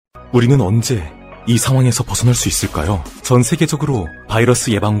우리는 언제 이 상황에서 벗어날 수 있을까요? 전 세계적으로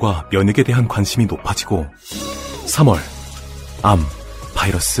바이러스 예방과 면역에 대한 관심이 높아지고 3월, 암,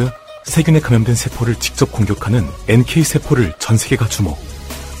 바이러스, 세균에 감염된 세포를 직접 공격하는 NK세포를 전 세계가 주목.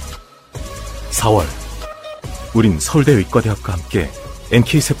 4월, 우린 서울대 의과대학과 함께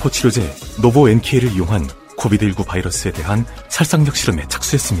NK세포 치료제 노보 NK를 이용한 코비드19 바이러스에 대한 살상력 실험에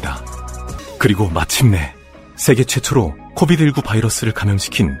착수했습니다. 그리고 마침내 세계 최초로 코비드19 바이러스를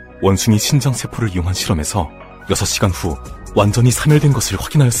감염시킨 원숭이 신장세포를 이용한 실험에서 6시간 후 완전히 사멸된 것을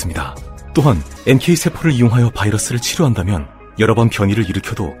확인하였습니다. 또한 NK세포를 이용하여 바이러스를 치료한다면 여러 번 변이를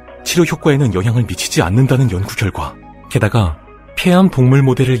일으켜도 치료 효과에는 영향을 미치지 않는다는 연구 결과, 게다가 폐암 동물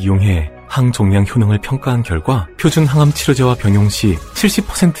모델을 이용해 항종양 효능을 평가한 결과 표준 항암 치료제와 병용 시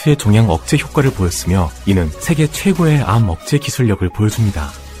 70%의 종양 억제 효과를 보였으며 이는 세계 최고의 암 억제 기술력을 보여줍니다.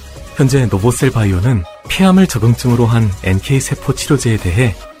 현재 노보셀 바이오는 폐암을 적응증으로 한 NK세포 치료제에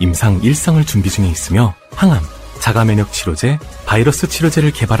대해 임상 1상을 준비 중에 있으며 항암, 자가면역 치료제, 바이러스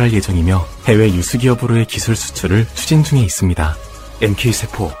치료제를 개발할 예정이며 해외 유수기업으로의 기술 수출을 추진 중에 있습니다.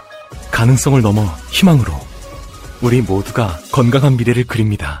 NK세포, 가능성을 넘어 희망으로 우리 모두가 건강한 미래를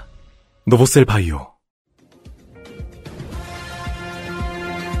그립니다. 노보셀 바이오.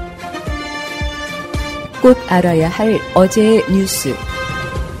 꼭 알아야 할 어제의 뉴스.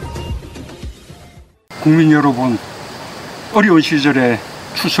 국민 여러분, 어려운 시절에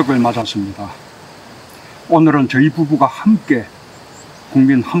추석을 맞았습니다. 오늘은 저희 부부가 함께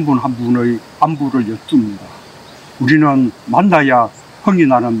국민 한 분 한 분의 안부를 여쭙니다. 우리는 만나야 흥이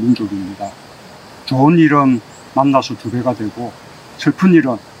나는 민족입니다. 좋은 일은 만나서 2배가 되고 슬픈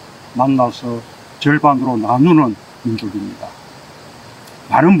일은 만나서 절반으로 나누는 민족입니다.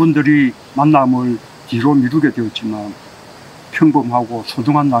 많은 분들이 만남을 뒤로 미루게 되었지만 평범하고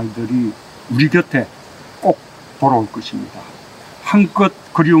소중한 날들이 우리 곁에 꼭 돌아올 것입니다. 한껏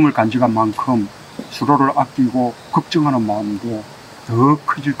그리움을 간직한 만큼 서로를 아끼고 걱정하는 마음도 더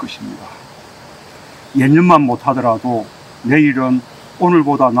커질 것입니다. 예년만 못하더라도 내일은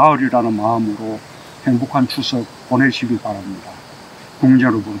오늘보다 나으리라는 마음으로 행복한 추석 보내시기 바랍니다. 국민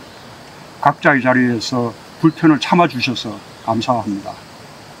여러분, 각자의 자리에서 불편을 참아주셔서 감사합니다.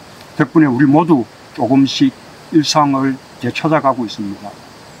 덕분에 우리 모두 조금씩 일상을 되찾아가고 있습니다.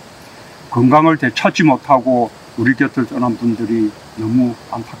 건강을 되찾지 못하고 우리 곁을 떠난 분들이 너무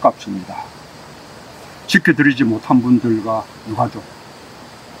안타깝습니다. 지켜드리지 못한 분들과 유가족,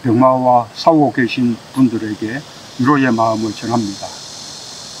 병마와 싸우고 계신 분들에게 위로의 마음을 전합니다.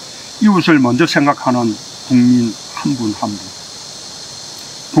 이웃을 먼저 생각하는 국민 한 분 한 분,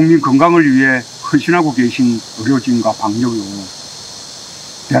 국민 건강을 위해 헌신하고 계신 의료진과 방역요원,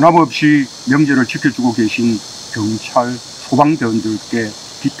 변함없이 명절을 지켜주고 계신 경찰, 소방대원들께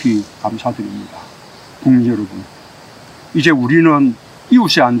깊이 감사드립니다. 국민 여러분, 이제 우리는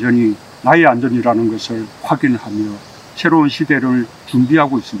이웃의 안전이 나의 안전이라는 것을 확인하며 새로운 시대를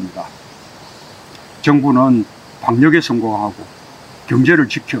준비하고 있습니다. 정부는 방역에 성공하고 경제를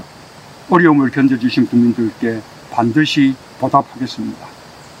지켜 어려움을 견뎌주신 국민들께 반드시 보답하겠습니다.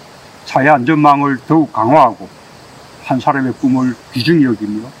 사회 안전망을 더욱 강화하고 한 사람의 꿈을 귀중히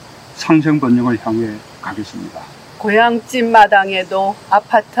여기며 상생 번영을 향해 가겠습니다. 고향집 마당에도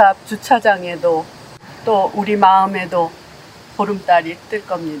아파트 앞 주차장에도 또 우리 마음에도 보름달이 뜰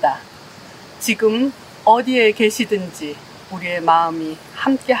겁니다. 지금 어디에 계시든지 우리의 마음이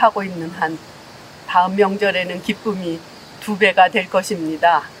함께하고 있는 한 다음 명절에는 기쁨이 2배가 될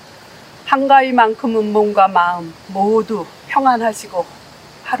것입니다. 한가위만큼은 몸과 마음 모두 평안하시고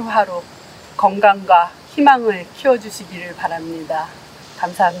하루하루 건강과 희망을 키워주시기를 바랍니다.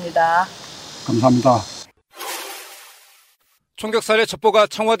 감사합니다. 감사합니다. 총격살의 첩보가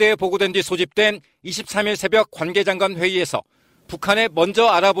청와대에 보고된 뒤 소집된 23일 새벽 관계장관 회의에서 북한에 먼저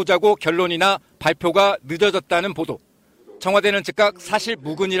알아보자고 결론이나 발표가 늦어졌다는 보도. 청와대는 즉각 사실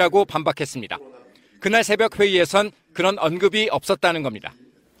무근이라고 반박했습니다. 그날 새벽 회의에선 그런 언급이 없었다는 겁니다.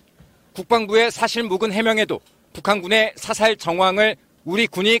 국방부의 사실 무근 해명에도 북한군의 사살 정황을 우리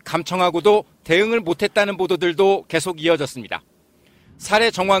군이 감청하고도 대응을 못했다는 보도들도 계속 이어졌습니다.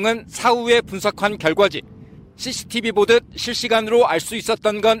 살해 정황은 사후에 분석한 결과지 CCTV 보듯 실시간으로 알 수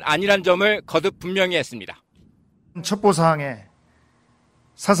있었던 건 아니란 점을 거듭 분명히 했습니다. 첩보사항에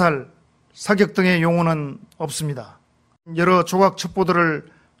사살, 사격 등의 용어는 없습니다. 여러 조각 첩보들을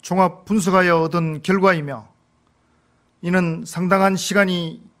종합 분석하여 얻은 결과이며 이는 상당한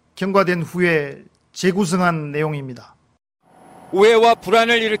시간이 경과된 후에 재구성한 내용입니다. 오해와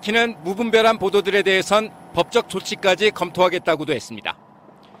불안을 일으키는 무분별한 보도들에 대해선 법적 조치까지 검토하겠다고도 했습니다.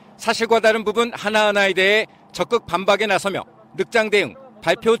 사실과 다른 부분 하나하나에 대해 적극 반박에 나서며 늑장 대응,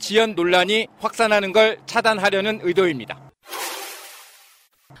 발표 지연 논란이 확산하는 걸 차단하려는 의도입니다.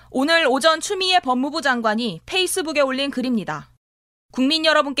 오늘 오전 추미애 법무부 장관이 페이스북에 올린 글입니다. 국민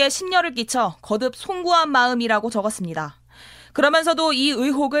여러분께 심려를 끼쳐 거듭 송구한 마음이라고 적었습니다. 그러면서도 이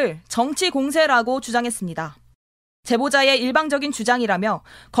의혹을 정치 공세라고 주장했습니다. 제보자의 일방적인 주장이라며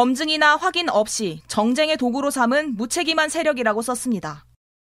검증이나 확인 없이 정쟁의 도구로 삼은 무책임한 세력이라고 썼습니다.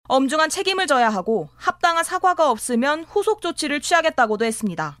 엄중한 책임을 져야 하고 합당한 사과가 없으면 후속 조치를 취하겠다고도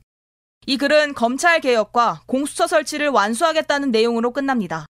했습니다. 이 글은 검찰 개혁과 공수처 설치를 완수하겠다는 내용으로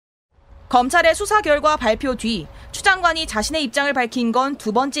끝납니다. 검찰의 수사 결과 발표 뒤 추 장관이 자신의 입장을 밝힌 건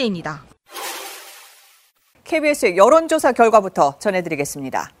두 번째입니다. KBS 여론조사 결과부터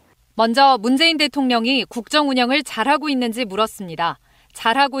전해드리겠습니다. 먼저 문재인 대통령이 국정 운영을 잘하고 있는지 물었습니다.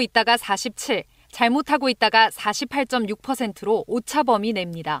 잘하고 있다가 47, 잘못하고 있다가 48.6%로 오차범위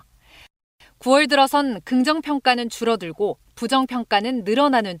냅니다. 9월 들어선 긍정평가는 줄어들고 부정평가는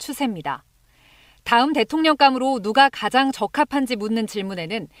늘어나는 추세입니다. 다음 대통령감으로 누가 가장 적합한지 묻는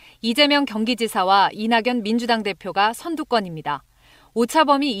질문에는 이재명 경기지사와 이낙연 민주당 대표가 선두권입니다.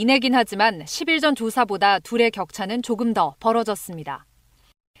 오차범위 이내긴 하지만 10일 전 조사보다 둘의 격차는 조금 더 벌어졌습니다.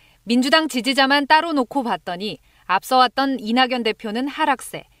 민주당 지지자만 따로 놓고 봤더니 앞서왔던 이낙연 대표는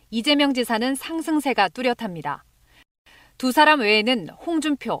하락세, 이재명 지사는 상승세가 뚜렷합니다. 두 사람 외에는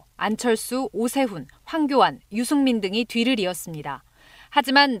홍준표, 안철수, 오세훈, 황교안, 유승민 등이 뒤를 이었습니다.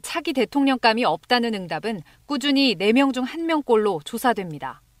 하지만 차기 대통령감이 없다는 응답은 꾸준히 4명 중 1명꼴로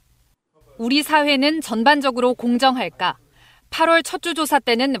조사됩니다. 우리 사회는 전반적으로 공정할까? 8월 첫 주 조사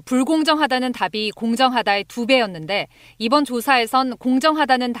때는 불공정하다는 답이 공정하다의 2배였는데 이번 조사에선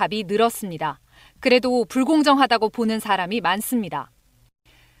공정하다는 답이 늘었습니다. 그래도 불공정하다고 보는 사람이 많습니다.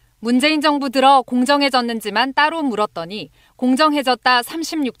 문재인 정부 들어 공정해졌는지만 따로 물었더니 공정해졌다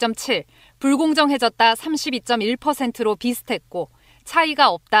 36.7, 불공정해졌다 32.1%로 비슷했고 차이가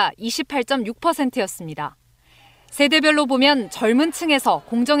없다 28.6%였습니다. 세대별로 보면 젊은 층에서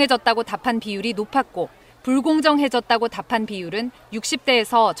공정해졌다고 답한 비율이 높았고 불공정해졌다고 답한 비율은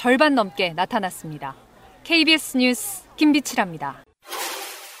 60대에서 절반 넘게 나타났습니다. KBS 뉴스 김비치라입니다.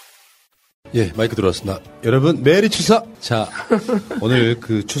 예, 마이크 들어왔습니다. 여러분, 메리 추석! 자, 오늘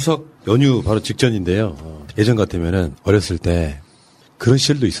그 추석 연휴 바로 직전인데요. 예전 같으면은 어렸을 때 그런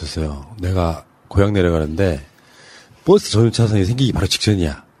시절도 있었어요. 내가 고향 내려가는데 버스 전용 차선이 생기기 바로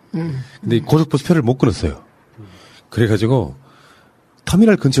직전이야. 근데 고속버스 표를 못 끊었어요. 그래가지고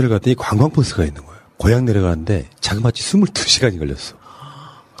터미널 근처를 갔더니 관광버스가 있는 거예요. 고향 내려가는데 자그마치 22시간이 걸렸어.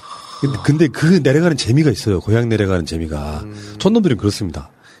 근데 그 내려가는 재미가 있어요. 고향 내려가는 재미가. 촌놈들은 그렇습니다.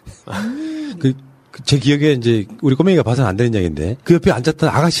 제 기억에 이제 우리 꼬맹이가 봐서는 안 되는 이야기인데 그 옆에 앉았던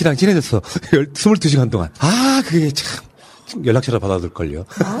아가씨랑 친해졌어. 22시간 동안. 그게 참 연락처를 받아둘걸요.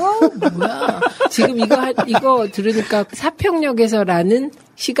 뭐야. 지금 이거 들으니까 사평역에서라는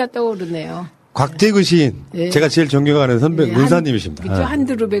시가 떠오르네요. 곽태구 시인. 네. 제가 제일 존경하는 선배, 네, 문사님이십니다. 그쵸,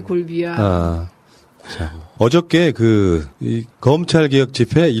 한두릅의 골비야. 자, 어저께 이 검찰개혁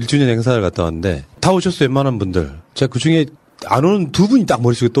집회 1주년 행사를 갔다 왔는데 다 오셨어요, 웬만한 분들. 제가 그 중에 안 오는 두 분이 딱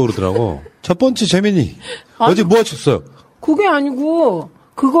머릿속에 떠오르더라고. 첫 번째 재민이. 어제 뭐 하셨어요? 그게 아니고,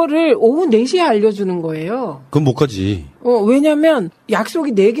 그거를 오후 4시에 알려주는 거예요. 그럼 못 가지. 왜냐면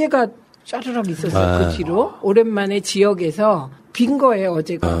약속이 4개가 짜르륵 있었어요. 그 뒤로. 오랜만에 지역에서 빈 거예요,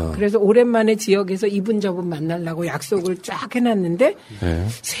 어제가. 그래서 오랜만에 지역에서 이분 저분 만나려고 약속을 쫙 해놨는데, 네.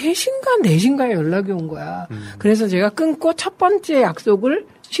 3시인가 4시인가에 연락이 온 거야. 그래서 제가 끊고 첫 번째 약속을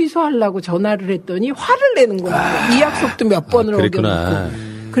취소하려고 전화를 했더니 화를 내는 거야. 이 약속도 몇 번을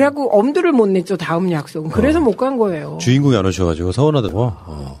어겨놓고. 그래갖고 엄두를 못 냈죠, 다음 약속은. 그래서 못 간 거예요. 주인공이 안 오셔가지고 서운하다고.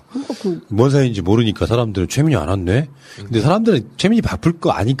 뭔 사이인지 모르니까 사람들은 최민이 안 왔네? 근데 사람들은 최민이 바쁠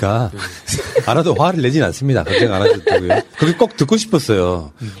거 아니까 안 와도 화를 내진 않습니다. 걱정 안 하셨다고요. 그게 꼭 듣고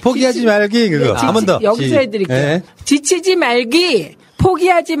싶었어요. 포기하지 말기, 그거. 한 번 더. 여기서 해드릴게요. 네. 지치지 말기,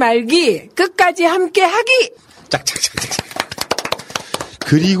 포기하지 말기, 끝까지 함께 하기! 짝짝짝짝.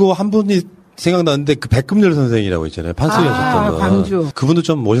 그리고 한 분이 생각나는데 그 백금열 선생이라고 있잖아요. 판소리 하셨던 거. 광주. 그분도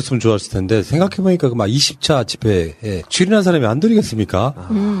좀 모셨으면 좋았을 텐데 생각해보니까 막 20차 집회에 출연한 사람이 안 되겠습니까?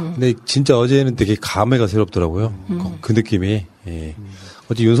 근데 진짜 어제는 되게 감회가 새롭더라고요. 그 느낌이. 예.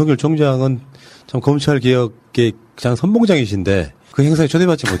 어제 윤석열 총장은 참 검찰 개혁의 그냥 선봉장이신데 그 행사에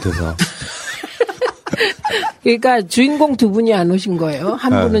초대받지 못해서. 그러니까 주인공 두 분이 안 오신 거예요.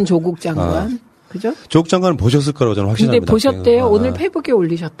 한 분은 조국 장관. 그죠? 조국 장관은 보셨을 거라고 저는 확신합니다. 근데 보셨대요? 오늘 페이북에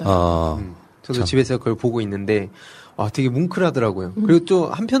올리셨다. 저도 집에서 그걸 보고 있는데 되게 뭉클하더라고요. 그리고 또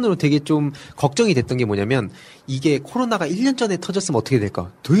한편으로 되게 좀 걱정이 됐던 게 뭐냐면 이게 코로나가 1년 전에 터졌으면 어떻게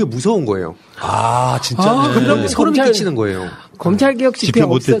될까? 되게 무서운 거예요. 진짜. 그럼 소름이 끼치는 거예요. 검찰개혁 집회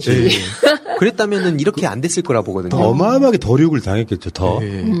없었지. 그랬다면은 이렇게 안 됐을 거라 보거든요. 어마어마하게 더육을 당했겠죠, 더.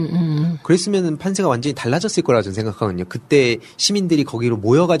 그랬으면은 판세가 완전히 달라졌을 거라 저는 생각하거든요. 그때 시민들이 거기로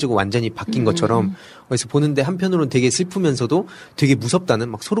모여가지고 완전히 바뀐 것처럼. 그래서 보는데 한편으로는 되게 슬프면서도 되게 무섭다는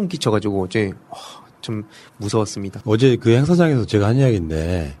막 소름 끼쳐가지고 어제 좀 무서웠습니다. 어제 그 행사장에서 제가 한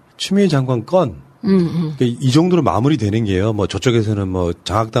이야기인데 추미애 장관 건 이 정도로 마무리되는 게요. 뭐 저쪽에서는 뭐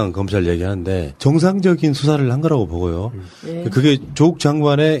장악당한 검찰 얘기하는데 정상적인 수사를 한 거라고 보고요. 그게 조국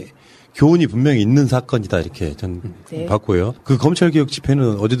장관의 교훈이 분명히 있는 사건이다 이렇게 전 봤고요. 그 검찰개혁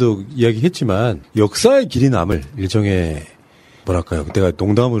집회는 어제도 이야기했지만 역사의 길이 남을 일종의 뭐랄까요. 그때가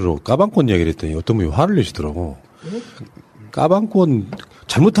농담으로 까방권 이야기를 했더니 어떤 분이 화를 내시더라고. 까방권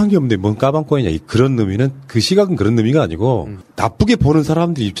잘못한 게 없는데 뭔 까방권이냐 그런 의미는 그 시각은 그런 의미가 아니고 나쁘게 보는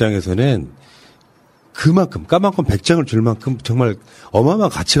사람들 입장에서는 그만큼 까방권 100장을 줄 만큼 정말 어마어마한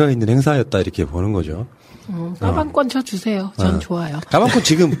가치가 있는 행사였다 이렇게 보는 거죠. 까방권 저 주세요. 전 좋아요. 까방권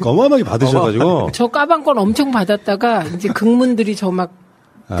지금 어마어마하게 받으셔가지고 저 까방권 엄청 받았다가 이제 극문들이 저 막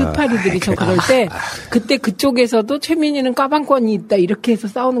뜻파리들이 저 그럴 때 그때 그쪽에서도 최민희는 까방권이 있다 이렇게 해서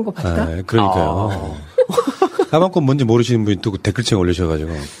싸우는 거 봤다. 그러니까요. 까방권 뭔지 모르시는 분이 또 댓글창에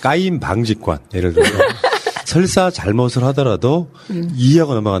올리셔가지고 까임 방지권 예를 들어서 설사 잘못을 하더라도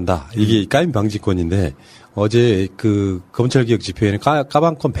이해하고 넘어간다. 이게 까임 방지권인데 어제 그 검찰개혁 집회에는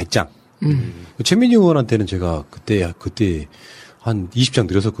까방권 100장. 최민희 의원한테는 제가 그때 한 20장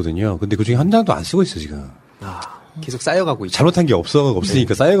드렸었거든요. 근데 그중에 한 장도 안 쓰고 있어 지금. 계속 쌓여가고 있죠. 잘못한 게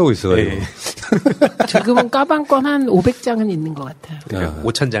없으니까 쌓여가고 있어가지고. 지금은 까방권 한 500장은 있는 것 같아요.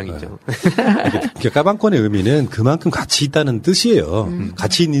 5,000장이죠. 그러니까 까방권의 의미는 그만큼 가치 있다는 뜻이에요.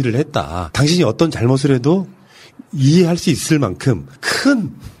 가치 있는 일을 했다. 당신이 어떤 잘못을 해도 이해할 수 있을 만큼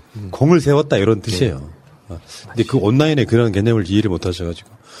큰 공을 세웠다 이런 뜻이에요. 근데 그 온라인에 그런 개념을 이해를 못 하셔가지고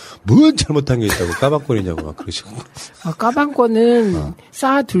뭔 잘못한 게 있다고 까방권이냐고 막 그러시고. 까방권은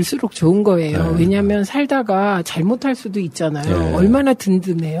쌓아둘수록 좋은 거예요. 왜냐하면 살다가 잘못할 수도 있잖아요. 얼마나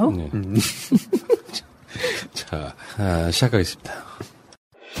든든해요. 자, 시작하겠습니다.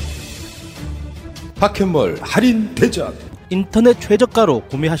 파켓몰 할인 대전. 인터넷 최저가로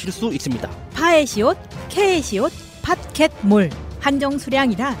구매하실 수 있습니다. 파에시옷, 케에시옷, 팟캣몰. 한정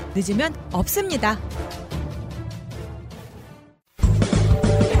수량이라 늦으면 없습니다.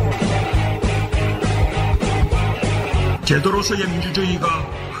 제도로서의 민주주의가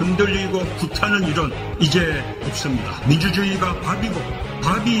흔들리고 불타는 일은 이제 없습니다. 민주주의가 밥이고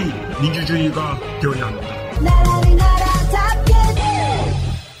밥이 민주주의가 되어야 합니다.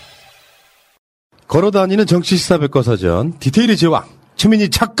 걸어다니는 정치시사백과사전 디테일의 제왕 최민희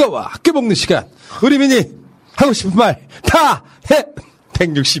작가와 함께 먹는 시간. 우리 민희 하고 싶은 말 다 해.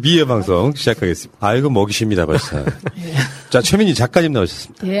 162회 방송 시작하겠습니다. 아이고 먹이십니다 벌써. 자, 최민희 작가님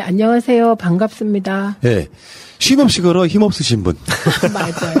나오셨습니다. 네, 안녕하세요. 반갑습니다. 네. 쉼없이 걸어 힘없으신 분.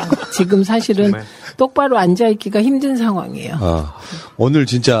 맞아요. 지금 사실은 정말. 똑바로 앉아있기가 힘든 상황이에요. 오늘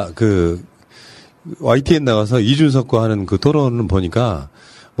진짜 그 YTN 나가서 이준석과 하는 그 토론을 보니까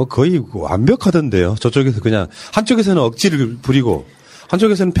뭐 거의 완벽하던데요. 저쪽에서 그냥 한쪽에서는 억지를 부리고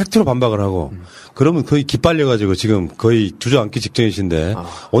한쪽에서는 팩트로 반박을 하고 그러면 거의 기빨려가지고 지금 거의 주저앉기 직전이신데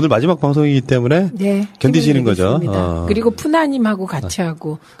오늘 마지막 방송이기 때문에 네, 견디시는 거죠. 그리고 푸나님하고 같이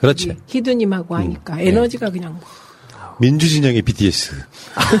하고 그렇지. 희두님하고 하니까 에너지가 그냥 민주진영의 BTS.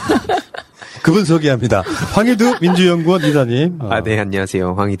 그분 소개합니다. 황희두 민주연구원 이사님. 네,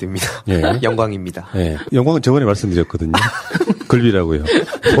 안녕하세요. 황희두입니다. 예. 영광입니다. 예. 영광은 저번에 말씀드렸거든요. 글비라고요.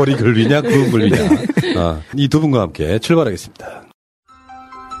 머리 글비냐, 구운 글비냐. 이 두 분과 함께 출발하겠습니다.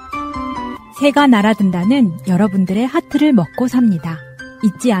 새가 날아든다는 여러분들의 하트를 먹고 삽니다.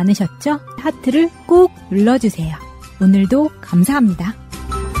 잊지 않으셨죠? 하트를 꾹 눌러주세요. 오늘도 감사합니다.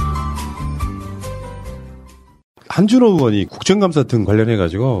 한준호 의원이 국정감사 등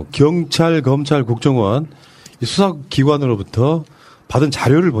관련해가지고 경찰, 검찰, 국정원 수사기관으로부터 받은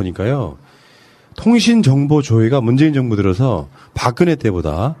자료를 보니까요. 통신정보조회가 문재인 정부 들어서 박근혜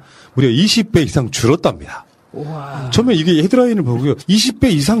때보다 무려 20배 이상 줄었답니다. 와. 처음에 이게 헤드라인을 보고요.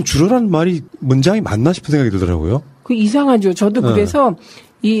 20배 이상 줄어라는 말이 문장이 맞나 싶은 생각이 들더라고요. 그 이상하죠. 저도 그래서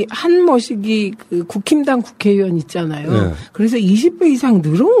이 한머식이 그 국힘당 국회의원 있잖아요. 네. 그래서 20배 이상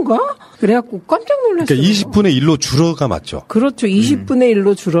늘어온가? 그래갖고 깜짝 놀랐어요. 그러니까 20분의 1로 줄어가 맞죠. 그렇죠. 20분의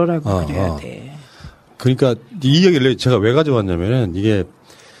 1로 줄어라고 그래야 돼. 그러니까 이 얘기를 제가 왜 가져왔냐면은 이게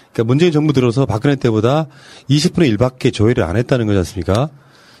그러니까 문재인 정부 들어서 박근혜 때보다 20분의 1밖에 조회를 안 했다는 거지 않습니까?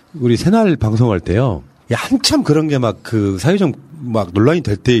 우리 새날 방송할 때요. 한참 그런 게 막 그 사회적 막 논란이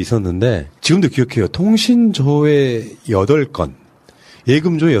될 때 있었는데 지금도 기억해요. 통신조회 8건,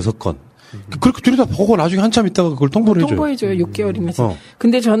 예금조회 6건. 그렇게 들여다 보고 나중에 한참 있다가 그걸 통보를 해줘요. 통보해줘요. 6개월이면.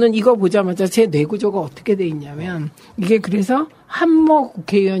 근데 저는 이거 보자마자 제 뇌구조가 어떻게 돼 있냐면 이게 그래서 한모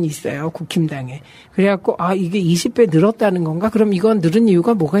국회의원이 있어요. 국힘당에. 그래갖고 이게 20배 늘었다는 건가? 그럼 이건 늘은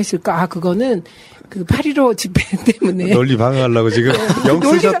이유가 뭐가 있을까? 그거는 그 8.15 집회 때문에. 논리 방어하려고 지금 영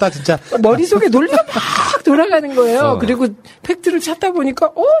쓰셨다 진짜. 머릿속에 논리가 막 돌아가는 거예요. 그리고 팩트를 찾다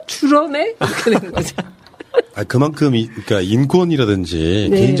보니까 줄어네? 이렇게 되는 거죠. 그만큼 그러니까 인권이라든지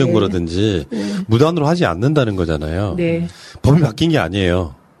네. 개인정보라든지 무단으로 하지 않는다는 거잖아요. 네. 법이 바뀐 게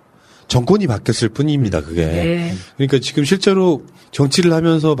아니에요. 정권이 바뀌었을 뿐입니다. 그게. 네. 그러니까 지금 실제로 정치를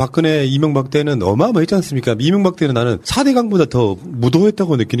하면서 박근혜, 이명박 때는 어마어마했지 않습니까? 이명박 때는 나는 4대 강보다 더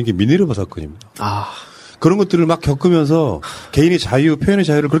무도했다고 느끼는 게 미네르바 사건입니다. 그런 것들을 막 겪으면서 개인의 자유, 표현의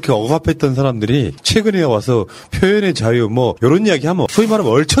자유를 그렇게 억압했던 사람들이 최근에 와서 표현의 자유 이런 이야기 하면 소위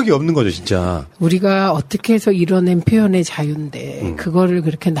말하면 얼척이 없는 거죠, 진짜. 우리가 어떻게 해서 이뤄낸 표현의 자유인데 그거를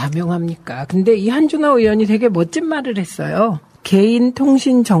그렇게 남용합니까? 근데 이 한준호 의원이 되게 멋진 말을 했어요. 개인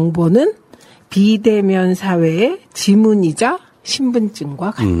통신 정보는 비대면 사회의 지문이자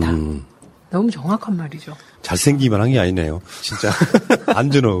신분증과 같다. 너무 정확한 말이죠. 잘생기기만 한 게 아니네요. 진짜.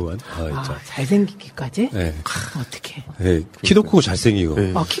 안준호 의원. 잘생기기까지? 네. 어떻게? 네. 키도 크고 잘생기고.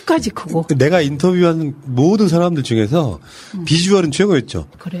 네. 키까지 크고. 내가 인터뷰한 모든 사람들 중에서 비주얼은 최고였죠.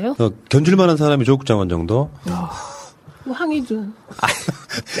 그래요? 견줄만한 사람이 조국 장관 정도. 황희주.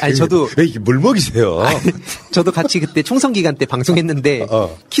 아니 저도 왜 이게 물 먹이세요? 저도 같이 그때 총선 기간 때 방송했는데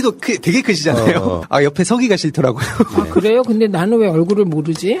키도 되게 크시잖아요. 옆에 서기가 싫더라고요. 그래요? 근데 나는 왜 얼굴을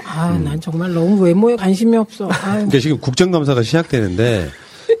모르지? 난 정말 너무 외모에 관심이 없어. 그러니까 지금 국정감사가 시작되는데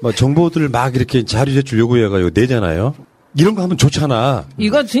정보들을 막 이렇게 자료 제출 요구해가지고 내잖아요. 이런 거 하면 좋잖아.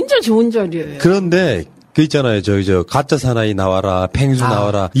 이거 진짜 좋은 자리예요. 그런데 그 있잖아요. 저 가짜 사나이 나와라, 팽수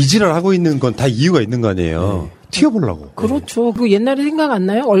나와라. 이 지랄 하고 있는 건 다 이유가 있는 거 아니에요. 튀어보려고. 그렇죠. 그 옛날에 생각 안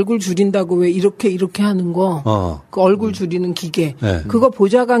나요? 얼굴 줄인다고 왜 이렇게 하는 거. 그 얼굴 줄이는 기계. 네. 그거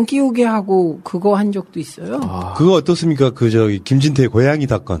보좌관 끼우게 하고 그거 한 적도 있어요. 그거 어떻습니까? 김진태의 고양이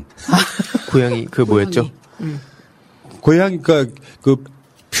사건. 고양이 뭐였죠? 고양이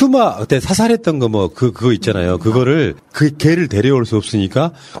퓨마 그때 사살했던 거 그거 있잖아요. 그거를 그 개를 데려올 수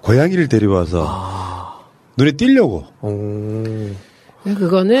없으니까 고양이를 데려와서 눈에 띄려고.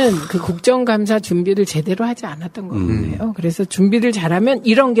 그거는 그 국정감사 준비를 제대로 하지 않았던 거예요. 그래서 준비를 잘하면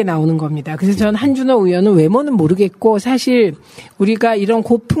이런 게 나오는 겁니다. 그래서 저는 한준호 의원은 외모는 모르겠고 사실 우리가 이런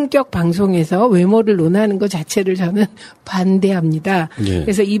고품격 방송에서 외모를 논하는 것 자체를 저는 반대합니다. 예.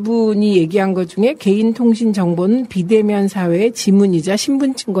 그래서 이분이 얘기한 것 중에 개인 통신 정보는 비대면 사회의 지문이자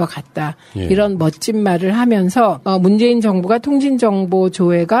신분증과 같다. 예. 이런 멋진 말을 하면서 문재인 정부가 통신 정보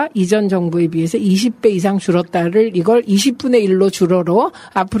조회가 이전 정부에 비해서 20배 이상 줄었다를 이걸 20분의 1로 줄어로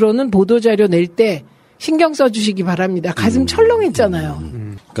앞으로는 보도자료 낼 때 신경 써주시기 바랍니다. 가슴 철렁했잖아요.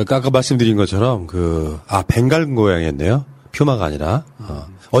 그러니까 아까 말씀드린 것처럼 벵갈 고양이였네요. 퓨마가 아니라.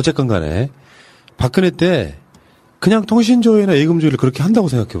 어쨌건 간에 박근혜 때 그냥 통신조회나 예금조회를 그렇게 한다고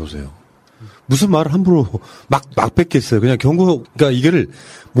생각해 보세요. 무슨 말을 함부로 막 뺏겠어요. 그냥 그러니까 이거를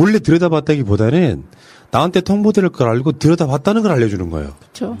몰래 들여다봤다기보다는 나한테 통보될 걸 알고 들여다봤다는 걸 알려주는 거예요.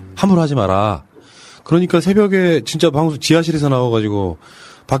 그렇죠. 함부로 하지 마라. 그러니까 새벽에 진짜 방송 지하실에서 나와가지고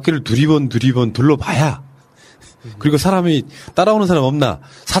밖에를 두리번 둘러봐야 그리고 사람이 따라오는 사람 없나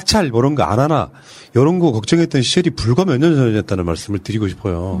사찰 이런 거 안 하나 이런 거 걱정했던 시절이 불과 몇 년 전이었다는 말씀을 드리고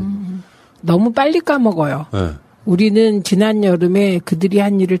싶어요. 너무 빨리 까먹어요. 네. 우리는 지난 여름에 그들이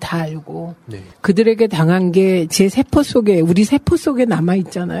한 일을 다 알고 그들에게 당한 게 제 세포 속에 우리 세포 속에 남아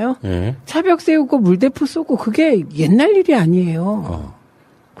있잖아요. 네. 차벽 세우고 물대포 쏘고 그게 옛날 일이 아니에요.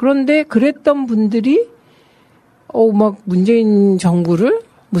 그런데 그랬던 분들이 막 문재인 정부를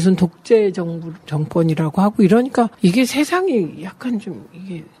무슨 독재 정권이라고 하고 이러니까 이게 세상이 약간 좀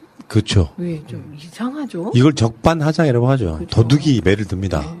이게 그렇죠. 왜 좀 이상하죠? 이걸 적반하장이라고 하죠. 그렇죠. 도둑이 매를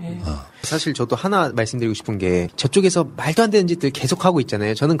듭니다. 사실 저도 하나 말씀드리고 싶은 게 저쪽에서 말도 안 되는 짓들 계속 하고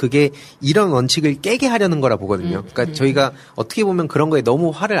있잖아요. 저는 그게 이런 원칙을 깨게 하려는 거라 보거든요. 그러니까 저희가 어떻게 보면 그런 거에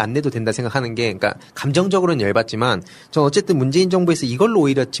너무 화를 안 내도 된다 생각하는 게 그러니까 감정적으로는 열받지만 전 어쨌든 문재인 정부에서 이걸로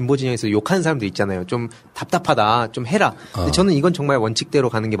오히려 진보 진영에서 욕하는 사람들 있잖아요. 좀 답답하다. 좀 해라. 근데 저는 이건 정말 원칙대로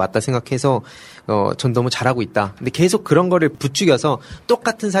가는 게 맞다 생각해서 전 너무 잘하고 있다. 근데 계속 그런 거를 부추겨서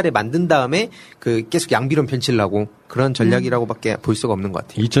똑같은 사례 만든 다음에 계속 양비론 편치려고 그런 전략이라고밖에 볼 수가 없는 것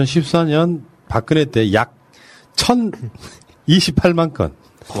같아요. 2014년 박근혜 때 약 1,028만 건.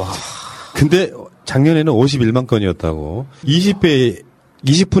 와. 근데 작년에는 51만 건이었다고. 20분의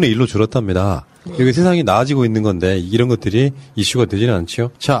 1로 줄었답니다. 여기 세상이 나아지고 있는 건데 이런 것들이 이슈가 되지는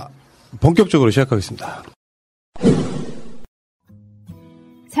않죠. 자, 본격적으로 시작하겠습니다.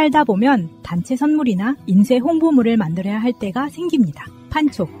 살다 보면 단체 선물이나 인쇄 홍보물을 만들어야 할 때가 생깁니다.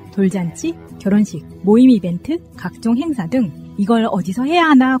 판촉, 돌잔치, 결혼식, 모임 이벤트, 각종 행사 등 이걸 어디서 해야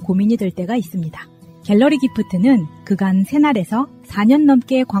하나 고민이 될 때가 있습니다. 갤러리 기프트는 그간 새날에서 4년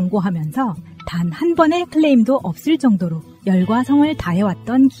넘게 광고하면서 단 한 번의 클레임도 없을 정도로 열과 성을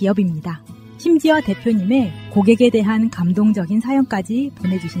다해왔던 기업입니다. 심지어 대표님의 고객에 대한 감동적인 사연까지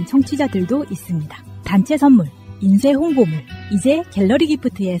보내주신 청취자들도 있습니다. 단체 선물, 인쇄 홍보물, 이제 갤러리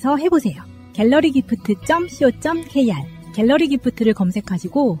기프트에서 해보세요. 갤러리기프트.co.kr 갤러리 기프트를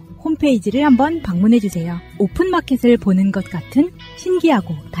검색하시고 홈페이지를 한번 방문해주세요. 오픈마켓을 보는 것 같은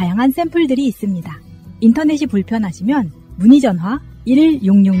신기하고 다양한 샘플들이 있습니다. 인터넷이 불편하시면 문의전화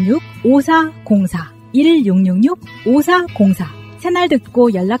 1666-5404 1666-5404 새날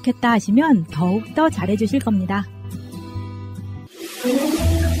듣고 연락했다 하시면 더욱더 잘해주실 겁니다.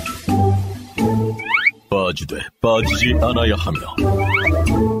 빠지되 빠지지 않아야 하며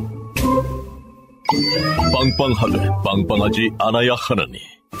빵빵하되 빵빵하지 않아야 하느니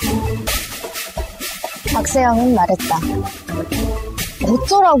박세영은 말했다.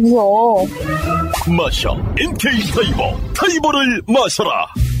 어쩌라고요? 마셔 NK 타이버 타이버를 마셔라.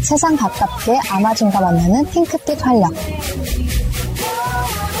 세상 가깝게 아마존과 만나는 핑크빛 활력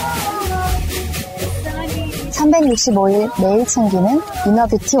 365일 매일 챙기는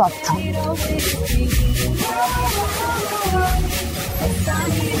이너뷰티 워터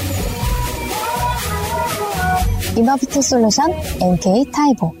이너뷰티 솔루션 NK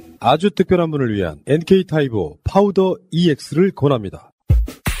타이보 아주 특별한 분을 위한 NK 타이보 파우더 EX를 권합니다.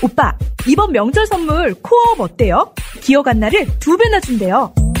 오빠, 이번 명절 선물 코어업 어때요? 기억 안나를 2배나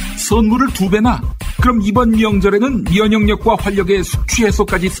준대요. 선물을 2배나? 그럼 이번 명절에는 면역력과 활력의 숙취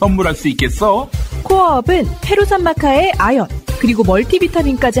해소까지 선물할 수 있겠어? 코어업은 페루산마카의 아연, 그리고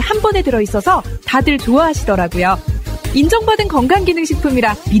멀티비타민까지 한 번에 들어있어서 다들 좋아하시더라고요. 인정받은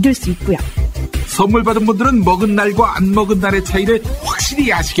건강기능식품이라 믿을 수 있고요. 선물 받은 분들은 먹은 날과 안 먹은 날의 차이를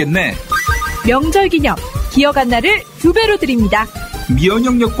확실히 아시겠네. 명절 기념 기억 안나를 2배로 드립니다.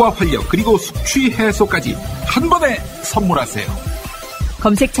 면역력과 활력 그리고 숙취 해소까지 한 번에 선물하세요.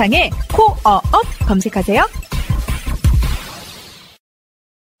 검색창에 코어업 검색하세요.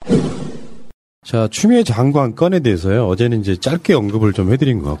 자, 추미애 장관 건에 대해서요. 어제는 이제 짧게 언급을 좀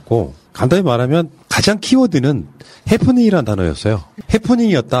해드린 것 같고 간단히 말하면 가장 키워드는 해프닝이라는 단어였어요.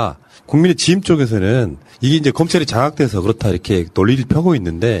 해프닝이었다. 국민의 지임 쪽에서는 이게 이제 검찰이 장악돼서 그렇다 이렇게 논리를 펴고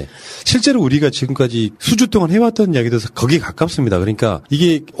있는데 실제로 우리가 지금까지 수주 동안 해왔던 이야기도 거기에 가깝습니다. 그러니까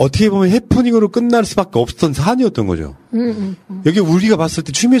이게 어떻게 보면 해프닝으로 끝날 수밖에 없었던 사안이었던 거죠. 여기 우리가 봤을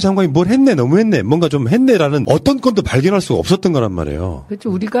때 추미애 장관이 뭘 했네, 너무 했네, 뭔가 좀 했네라는 어떤 건도 발견할 수가 없었던 거란 말이에요.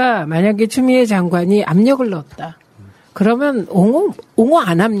 그렇죠. 우리가 만약에 추미애 장관이 압력을 넣었다. 그러면 옹호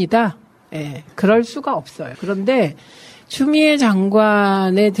안 합니다. 예, 그럴 수가 없어요. 그런데 추미애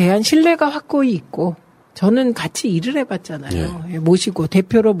장관에 대한 신뢰가 확고히 있고 저는 같이 일을 해봤잖아요. 예. 모시고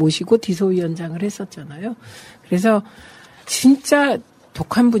대표로 모시고 디소위원장을 했었잖아요. 그래서 진짜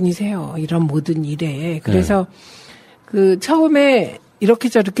독한 분이세요. 이런 모든 일에. 그래서 그 처음에 이렇게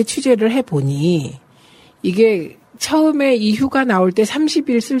저렇게 취재를 해보니 이게 처음에 이 휴가 나올 때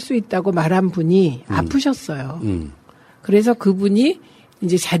 30일 쓸 수 있다고 말한 분이 아프셨어요. 그래서 그분이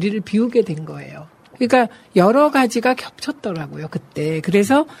이제 자리를 비우게 된 거예요. 그러니까 여러 가지가 겹쳤더라고요, 그때.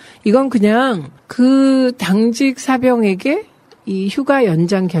 그래서 이건 그냥 그 당직 사병에게 이 휴가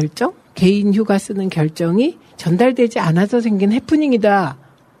연장 결정, 개인 휴가 쓰는 결정이 전달되지 않아서 생긴 해프닝이다.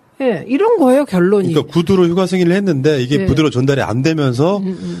 예, 이런 거예요, 결론이. 그러니까 구두로 휴가 승인을 했는데 이게 부두로 전달이 안 되면서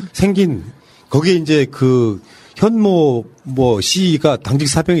생긴 거기에 이제 그 현모 씨가 당직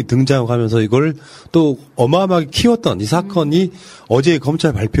사병이 등장하면서 이걸 또 어마어마하게 키웠던 이 사건이 어제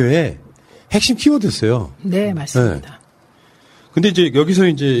검찰 발표에 핵심 키워드였어요. 네, 맞습니다. 네. 근데 이제 여기서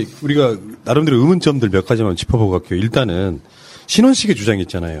이제 우리가 나름대로 의문점들 몇 가지만 짚어보고 갈게요. 일단은 신원식의 주장이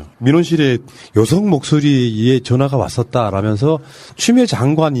있잖아요. 민원실에 여성 목소리에 전화가 왔었다라면서 추미애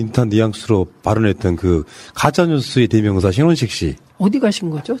장관 인턴 뉘앙스로 발언했던 그 가짜뉴스의 대명사 신원식 씨. 어디 가신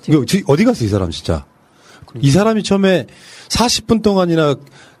거죠? 지금? 어디 갔어, 이 사람 진짜. 이 사람이 처음에 40분 동안이나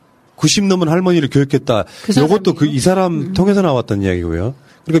 90 넘은 할머니를 교육했다. 이것도 이 사람 통해서 나왔던 이야기고요.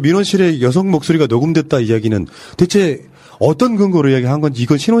 그러니까 민원실에 여성 목소리가 녹음됐다 이야기는 대체 어떤 근거로 이야기한 건지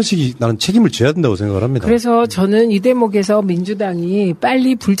이건 신원식이 나는 책임을 져야 된다고 생각을 합니다. 그래서 저는 이 대목에서 민주당이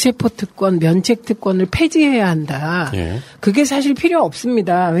빨리 불체포 특권, 면책 특권을 폐지해야 한다. 예. 그게 사실 필요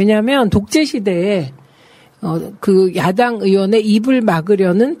없습니다. 왜냐하면 독재 시대에 그 야당 의원의 입을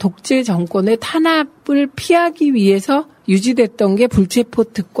막으려는 독재 정권의 탄압을 피하기 위해서 유지됐던 게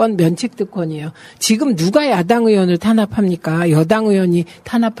불체포 특권, 면책 특권이에요. 지금 누가 야당 의원을 탄압합니까? 여당 의원이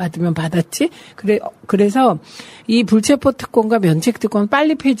탄압받으면 받았지? 그래서 이 불체포 특권과 면책 특권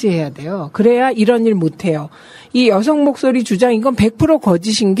빨리 폐지해야 돼요. 그래야 이런 일 못 해요. 이 여성 목소리 주장 이건 100%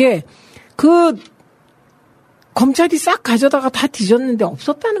 거짓인 게 검찰이 싹 가져다가 다 뒤졌는데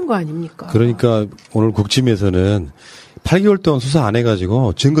없었다는 거 아닙니까? 그러니까 오늘 국힘에서는 8개월 동안 수사 안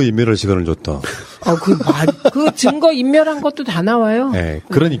해가지고 증거 인멸할 시간을 줬다. 그 증거 인멸한 것도 다 나와요. 네,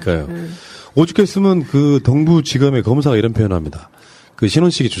 그러니까요. 오죽했으면 그 동부지검의 검사가 이런 표현합니다. 그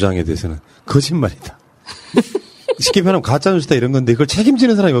신원식의 주장에 대해서는 거짓말이다. 쉽게 표현하면 가짜뉴스다 이런 건데 그걸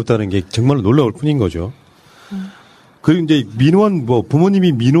책임지는 사람이 없다는 게 정말로 놀라울 뿐인 거죠. 그리고 이제 민원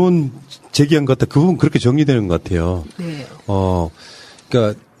부모님이 민원 제기한 것 같다. 그 부분 그렇게 정리되는 것 같아요. 네.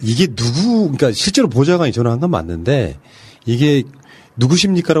 그러니까 이게 그러니까 실제로 보좌관이 전화한 건 맞는데 이게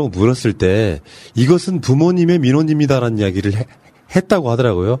누구십니까라고 물었을 때 이것은 부모님의 민원입니다라는 이야기를 했다고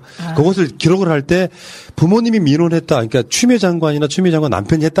하더라고요. 그것을 기록을 할 때 부모님이 민원했다. 그러니까 추미애 장관이나 추미애 장관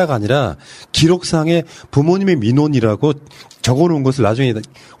남편이 했다가 아니라 기록상에 부모님의 민원이라고 적어놓은 것을 나중에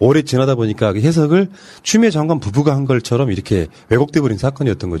오래 지나다 보니까 해석을 추미애 장관 부부가 한 것처럼 이렇게 왜곡돼 버린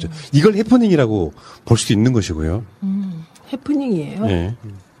사건이었던 거죠. 이걸 해프닝이라고 볼 수도 있는 것이고요. 해프닝이에요. 네.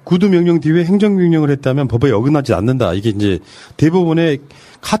 구두 명령 뒤에 행정명령을 했다면 법에 어긋나지 않는다. 이게 이제 대법원의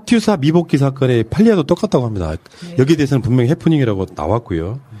카튜사 미복귀 사건의 판례와도 똑같다고 합니다. 네. 여기에 대해서는 분명히 해프닝이라고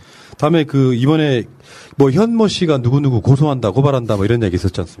나왔고요. 다음에 이번에 현모 씨가 누구누구 고발한다 이런 얘기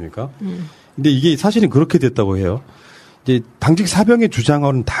있었지 않습니까? 근데 이게 사실은 그렇게 됐다고 해요. 이제 당직 사병의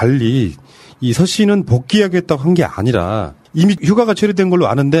주장과는 달리 이 서 씨는 복귀하겠다고 한 게 아니라 이미 휴가가 처리된 걸로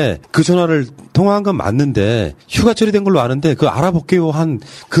아는데 그 전화를 통화한 건 맞는데 휴가 처리된 걸로 아는데 그 알아볼게요 한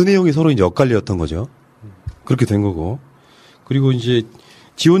그 내용이 서로 이제 엇갈렸던 거죠. 그렇게 된 거고. 그리고 이제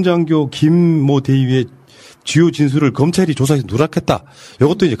지원장교 김모 대위의 주요 진술을 검찰이 조사해서 누락했다.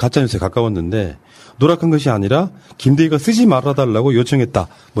 이것도 이제 가짜뉴스에 가까웠는데 누락한 것이 아니라 김 대위가 쓰지 말아달라고 요청했다.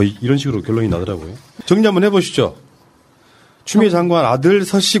 이런 식으로 결론이 나더라고요. 정리 한번 해보시죠. 추미애 장관 아들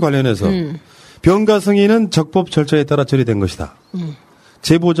서 씨 관련해서 병가 승인은 적법 절차에 따라 처리된 것이다.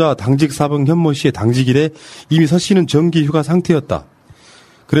 제보자 당직 사병 현모 씨의 당직일에 이미 서 씨는 정기 휴가 상태였다.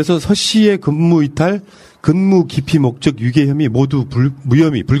 그래서 서 씨의 근무 이탈, 근무 기피 목적 유괴 혐의 모두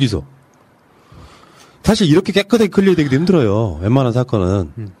무혐의 불기소. 사실 이렇게 깨끗하게 클리어되기도 힘들어요. 웬만한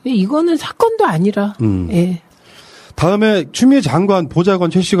사건은. 이거는 사건도 아니라. 예. 다음에 추미애 장관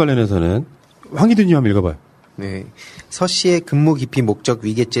보좌관 최 씨 관련해서는 황희든님 한번 읽어봐요. 네. 서 씨의 근무 기피 목적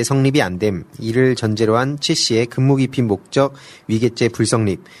위계죄 성립이 안 됨. 이를 전제로 한 최 씨의 근무 기피 목적 위계죄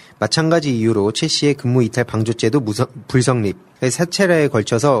불성립. 마찬가지 이유로 최 씨의 근무 이탈 방조죄도 불성립. 세 차례에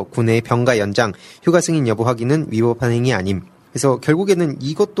걸쳐서 군의 병가 연장, 휴가 승인 여부 확인은 위법한 행위 아님. 그래서 결국에는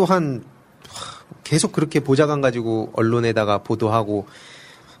이것 또한 계속 그렇게 보좌관 가지고 언론에다가 보도하고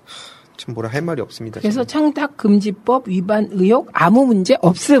참 뭐라 할 말이 없습니다. 그래서 청탁금지법 위반 의혹 아무 문제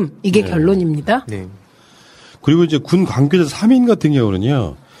없음. 이게 결론입니다. 네. 그리고 이제 군 관계자 3인 같은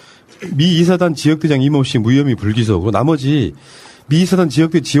경우는요. 미 이사단 지역대장 임없이 무혐의 불기소고 나머지 미 이사단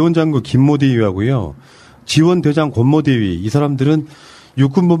지역대 지원장교 김모대위하고요. 지원대장 권모대위 이 사람들은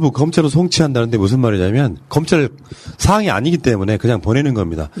육군본부 검찰로 송치한다는데 무슨 말이냐면 검찰 사항이 아니기 때문에 그냥 보내는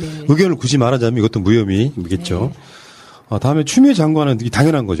겁니다. 네. 의견을 굳이 말하자면 이것도 무혐의겠죠. 네. 다음에 추미애 장관은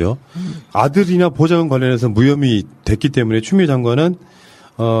당연한 거죠. 아들이나 보좌관 관련해서 무혐의 됐기 때문에 추미애 장관은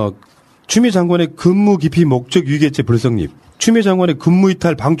추미애 장관의 근무 기피 목적 위계죄 불성립, 추미애 장관의 근무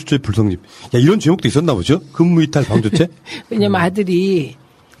이탈 방조죄 불성립. 이런 제목도 있었나 보죠? 근무 이탈 방조죄? 왜냐면 아들이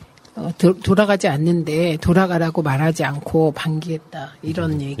돌아가지 않는데 돌아가라고 말하지 않고 방기했다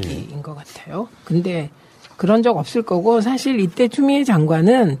이런 얘기인 것 같아요. 근데 그런 적 없을 거고 사실 이때 추미애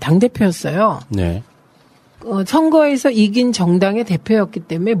장관은 당대표였어요. 네. 선거에서 이긴 정당의 대표였기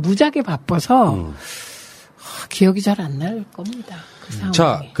때문에 무지하게 바빠서 기억이 잘 안 날 겁니다.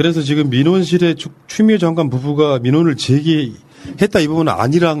 자, 그래서 지금 민원실에 추미애 장관 부부가 민원을 제기했다 이 부분은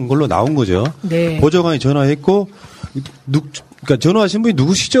아니란 걸로 나온 거죠. 네. 보좌관이 전화했고, 그러니까 전화하신 분이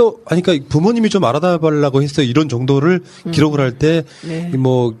누구시죠? 하니까 부모님이 좀 알아달라고 했어요. 이런 정도를 기록을 할 때, 네.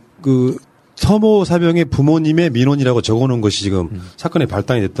 서모 사병의 부모님의 민원이라고 적어놓은 것이 지금 사건의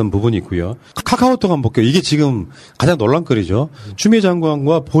발단이 됐던 부분이 있고요. 카카오톡 한번 볼게요. 이게 지금 가장 논란거리죠. 추미애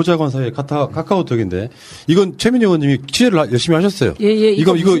장관과 보좌관 사이의 카카오톡인데 이건 최민희 의원님이 취재를 열심히 하셨어요. 예.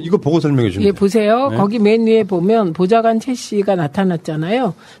 이거 보고 설명해 주세요. 예, 보세요. 네. 거기 맨 위에 보면 보좌관 최 씨가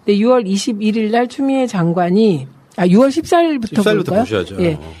나타났잖아요. 근데 6월 21일 날 추미애 장관이 6월 14일부터 14일부터 보셔야죠.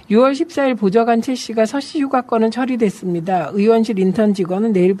 예. 6월 14일 보좌관 최 씨가 서씨 휴가권은 처리됐습니다. 의원실 인턴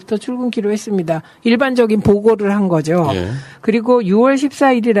직원은 내일부터 출근키로 했습니다. 일반적인 보고를 한 거죠. 예. 그리고 6월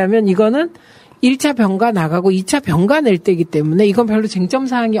 14일이라면 이거는 1차 병가 나가고 2차 병가 낼 때이기 때문에 이건 별로 쟁점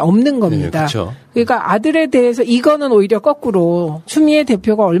사항이 없는 겁니다. 네, 그렇죠. 그러니까 아들에 대해서 이거는 오히려 거꾸로 추미애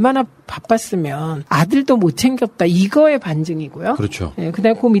대표가 얼마나 바빴으면 아들도 못 챙겼다. 이거의 반증이고요. 그렇죠. 네,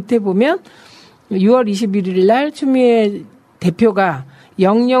 그다음에 그 밑에 보면 6월 21일 날 추미애 대표가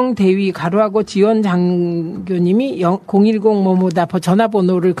영영대위 가로하고 지원 장교님이 010 뭐뭐다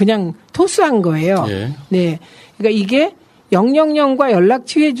전화번호를 그냥 토스한 거예요. 예. 네, 그러니까 이게 000과 연락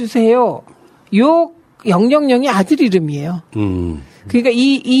취해 주세요. 요 000이 아들 이름이에요. 그러니까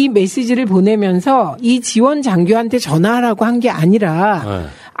이 메시지를 보내면서 이 지원 장교한테 전화하라고 한 게 아니라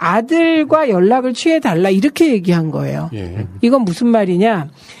아들과 연락을 취해달라 이렇게 얘기한 거예요. 예. 이건 무슨 말이냐.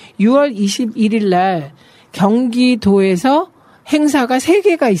 6월 21일 날 경기도에서 행사가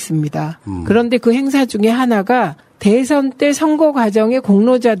 3개가 있습니다. 그런데 그 행사 중에 하나가 대선 때 선거 과정에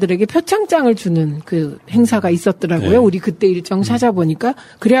공로자들에게 표창장을 주는 그 행사가 있었더라고요. 네. 우리 그때 일정 찾아보니까.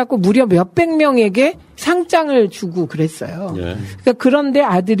 그래갖고 무려 몇백 명에게 상장을 주고 그랬어요. 네. 그러니까 그런데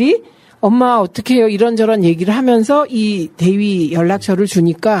아들이 엄마 어떻게 해요? 이런저런 얘기를 하면서 이 대위 연락처를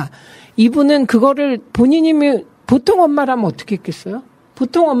주니까 이분은 그거를 본인이 보통 엄마라면 어떻게 했겠어요?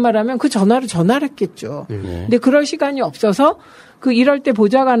 보통 엄마라면 그 전화를 했겠죠. 네. 근데 그럴 시간이 없어서 그 이럴 때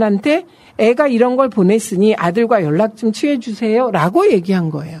보좌관한테 애가 이런 걸 보냈으니 아들과 연락 좀 취해주세요. 라고 얘기한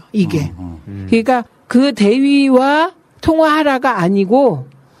거예요. 이게. 그러니까 그 대위와 통화하라가 아니고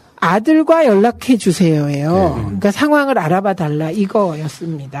아들과 연락해 주세요예요. 그러니까 상황을 알아봐 달라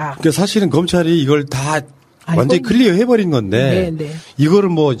이거였습니다. 그러니까 사실은 검찰이 이걸 다 완전히 클리어 해버린 건데 네네. 이거를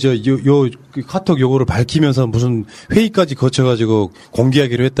카톡 요거를 밝히면서 무슨 회의까지 거쳐가지고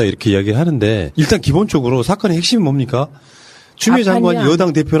공개하기로 했다 이렇게 이야기를 하는데 일단 기본적으로 사건의 핵심이 뭡니까? 추미애 장관이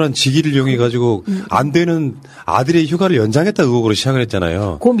여당 대표란 직위를 이용해가지고 안 되는 아들의 휴가를 연장했다 의혹으로 시작을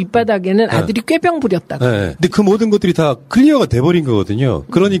했잖아요. 그 밑바닥에는 아들이 꾀병 부렸다고. 네. 근데 그 모든 것들이 다 클리어가 돼버린 거거든요.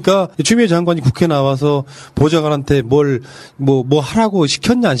 그러니까 추미애 장관이 국회 나와서 보좌관한테 뭐 하라고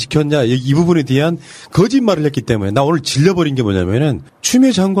시켰냐 안 시켰냐 이 부분에 대한 거짓말을 했기 때문에 나 오늘 질려버린 게 뭐냐면은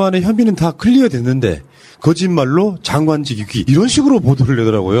추미애 장관의 혐의는 다 클리어 됐는데 거짓말로 장관직 위기 이런 식으로 보도를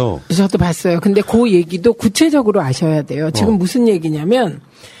내더라고요. 저도 봤어요. 근데 그 얘기도 구체적으로 아셔야 돼요. 지금 무슨 얘기냐면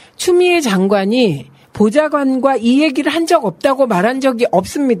추미애 장관이 보좌관과 이 얘기를 한 적 없다고 말한 적이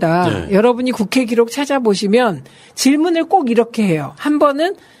없습니다. 네. 여러분이 국회 기록 찾아보시면 질문을 꼭 이렇게 해요. 한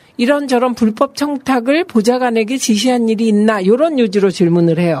번은 이런저런 불법 청탁을 보좌관에게 지시한 일이 있나 이런 요지로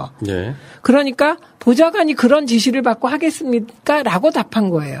질문을 해요. 네. 그러니까 보좌관이 그런 지시를 받고 하겠습니까? 라고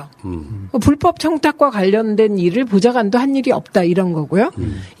답한 거예요. 불법 청탁과 관련된 일을 보좌관도 한 일이 없다 이런 거고요.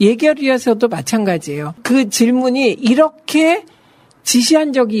 예결위에서도 마찬가지예요. 그 질문이 이렇게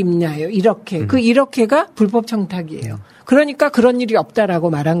지시한 적이 있냐예요. 이렇게. 그 이렇게가 불법 청탁이에요. 그러니까 그런 일이 없다라고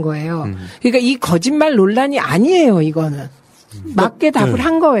말한 거예요. 그러니까 이 거짓말 논란이 아니에요. 이거는. 맞게 답을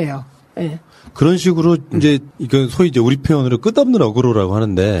한 거예요. 네. 그런 식으로 이제 이거 소위 이제 우리 표현으로 끝없는 어그로라고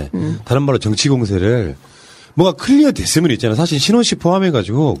하는데 다른 말로 정치 공세를 뭐가 클리어 됐으면 있잖아요. 사실 신원 씨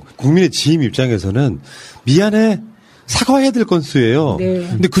포함해가지고 국민의 지임 입장에서는 미안해 사과해야 될 건수예요. 네.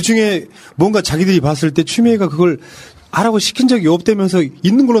 근데 그 중에 뭔가 자기들이 봤을 때 추미애가 그걸 하라고 시킨 적이 없다면서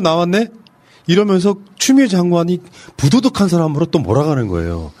있는 걸로 나왔네? 이러면서 추미애 장관이 부도덕한 사람으로 또 몰아가는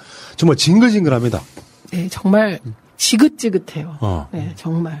거예요. 정말 징글징글합니다. 네, 정말. 지긋지긋해요. 네,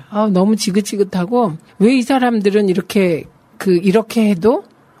 정말. 너무 지긋지긋하고 왜 이 사람들은 이렇게 해도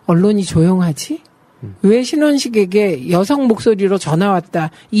언론이 조용하지? 왜 신원식에게 여성 목소리로 전화 왔다.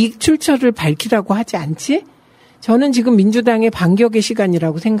 이 출처를 밝히라고 하지 않지? 저는 지금 민주당의 반격의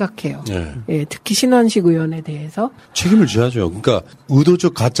시간이라고 생각해요. 네. 예, 특히 신원식 의원에 대해서. 책임을 져야죠. 그러니까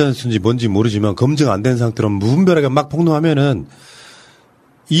의도적 가짜뉴스인지 뭔지 모르지만 검증 안 된 상태로 무분별하게 막 폭로하면은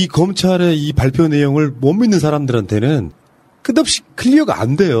이 검찰의 이 발표 내용을 못 믿는 사람들한테는 끝없이 클리어가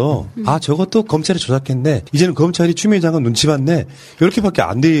안 돼요. 저것도 검찰이 조작했네. 이제는 검찰이 추미애 장관 눈치 봤네. 이렇게밖에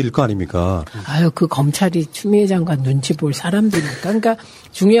안 될 거 아닙니까? 그 검찰이 추미애 장관 눈치 볼 사람들이니까. 그러니까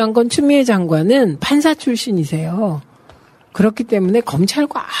중요한 건 추미애 장관은 판사 출신이세요. 그렇기 때문에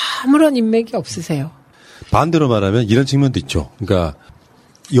검찰과 아무런 인맥이 없으세요. 반대로 말하면 이런 측면도 있죠. 그러니까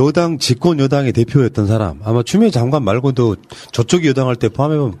여당, 집권 여당의 대표였던 사람, 아마 추미애 장관 말고도 저쪽 여당할 때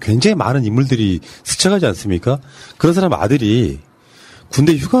포함해보면 굉장히 많은 인물들이 스쳐가지 않습니까? 그런 사람 아들이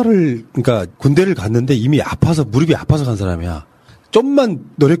그러니까 군대를 갔는데 이미 무릎이 아파서 간 사람이야. 좀만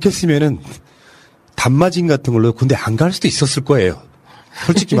노력했으면은 단마진 같은 걸로 군대 안 갈 수도 있었을 거예요.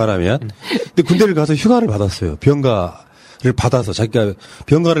 솔직히 말하면. 근데 군대를 가서 휴가를 받았어요. 병가 받아서 자기가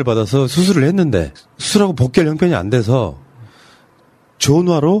병가를 받아서 수술을 했는데 수술하고 복귀할 형편이 안 돼서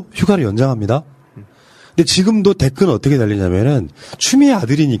전화로 휴가를 연장합니다. 근데 지금도 댓글은 어떻게 달리냐면은 추미애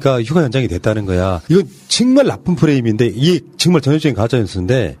아들이니까 휴가 연장이 됐다는 거야. 이건 정말 나쁜 프레임인데 이게 정말 전형적인 가짜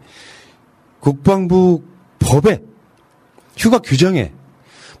뉴스인데 국방부 법에 휴가 규정에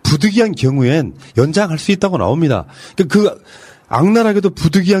부득이한 경우엔 연장할 수 있다고 나옵니다. 그러니까 그 악랄하게도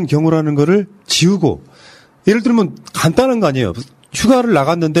부득이한 경우라는 거를 지우고 예를 들면 간단한 거 아니에요. 휴가를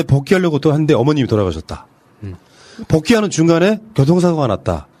나갔는데 복귀하려고 또 하는데 어머님이 돌아가셨다. 복귀하는 중간에 교통사고가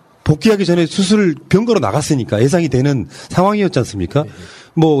났다. 복귀하기 전에 수술 병가로 나갔으니까 예상이 되는 상황이었지 않습니까?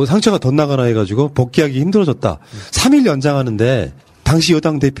 뭐 상처가 덧나거나 해가지고 복귀하기 힘들어졌다. 3일 연장하는데 당시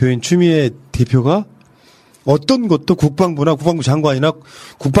여당 대표인 추미애 대표가 어떤 것도 국방부나 국방부 장관이나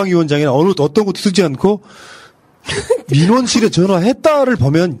국방위원장이나 어떤 것도 쓰지 않고 민원실에 전화했다를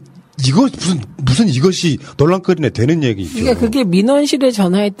보면 이거 무슨 이것이 논란거리네 되는 얘기죠. 그러니까 그게 민원실에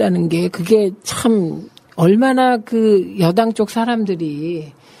전화했다는 게 그게 참 얼마나 그 여당 쪽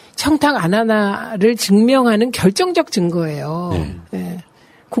사람들이 청탁 안 하나를 증명하는 결정적 증거예요. 네.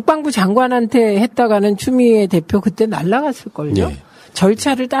 국방부 장관한테 했다가는 추미애 대표 그때 날아갔을걸요. 네.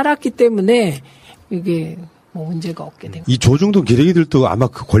 절차를 따랐기 때문에 이게 뭐 문제가 없게 된 거예요. 이 조중동 기레기들도 아마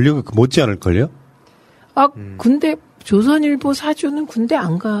그 권력을 못지 않을걸요? 근데 조선일보 사주는 군대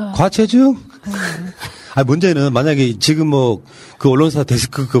안 가. 과체중? 문제는 만약에 지금 뭐 그 언론사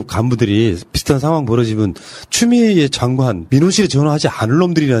데스크급 간부들이 비슷한 상황 벌어지면 추미애 장관 민원실에 전화하지 않을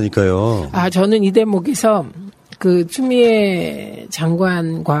놈들이라니까요. 저는 이 대목에서 그 추미애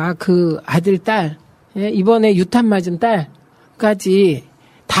장관과 그 아들 딸 이번에 유탄 맞은 딸까지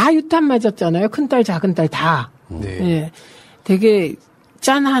다 유탄 맞았잖아요. 큰딸 작은딸 다. 네. 되게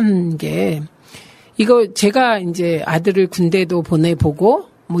짠한 게 이거 제가 이제 아들을 군대도 보내보고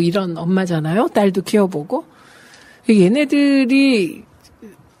뭐 이런 엄마잖아요. 딸도 키워보고. 얘네들이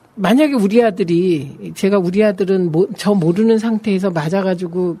만약에 우리 아들이 제가 우리 아들은 저 모르는 상태에서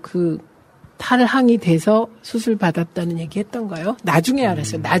맞아가지고 그 탈항이 돼서 수술 받았다는 얘기 했던가요? 나중에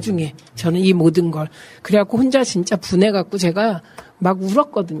알았어요. 나중에 저는 이 모든 걸 그래갖고 혼자 진짜 분해갖고 제가 막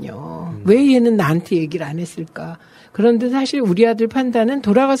울었거든요. 왜 얘는 나한테 얘기를 안 했을까? 그런데 사실 우리 아들 판단은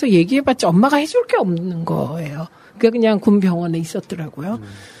돌아가서 얘기해봤자 엄마가 해줄 게 없는 거예요. 그냥 군 병원에 있었더라고요.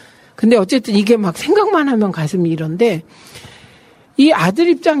 근데 어쨌든 이게 막 생각만 하면 가슴이 이런데 이 아들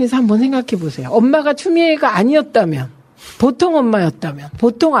입장에서 한번 생각해 보세요. 엄마가 추미애가 아니었다면, 보통 엄마였다면,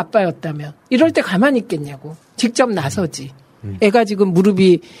 보통 아빠였다면 이럴 때 가만히 있겠냐고. 직접 나서지. 애가 지금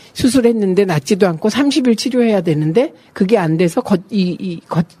무릎이 수술했는데 낫지도 않고 30일 치료해야 되는데 그게 안 돼서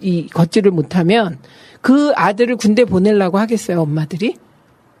걷지를 못하면 그 아들을 군대 보내려고 하겠어요, 엄마들이?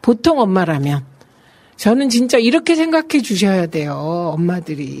 보통 엄마라면. 저는 진짜 이렇게 생각해 주셔야 돼요,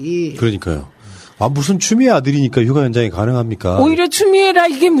 엄마들이. 그러니까요. 무슨 추미애 아들이니까 휴가 연장이 가능합니까? 오히려 추미애라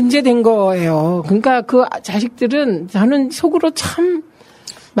이게 문제된 거예요. 그러니까 그 자식들은 저는 속으로 참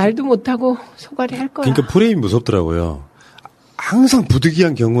말도 못하고 소갈이 할 거야. 그러니까 프레임이 무섭더라고요. 항상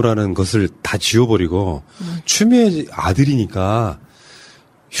부득이한 경우라는 것을 다 지워버리고 추미애 아들이니까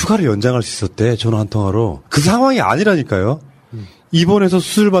휴가를 연장할 수 있었대. 전화 한 통화로. 그 상황이 아니라니까요. 입원해서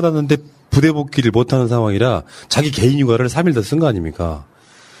수술 받았는데 부대 복귀를 못하는 상황이라 자기 개인 휴가를 3일 더 쓴 거 아닙니까?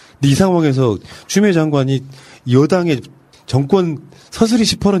 근데 이 상황에서 추미애 장관이 여당의 정권 서슬이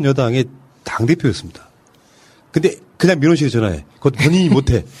시퍼런 여당의 당대표였습니다. 근데 그냥 민원실에 전화해. 그것 본인이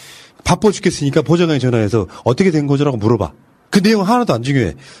못해. 바빠 죽겠으니까 보좌관에 전화해서 어떻게 된 거죠라고 물어봐. 그 내용 하나도 안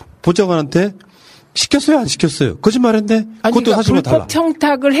중요해. 보좌관한테 시켰어요? 안 시켰어요? 거짓말했네? 그것도 사실과 달라. 불법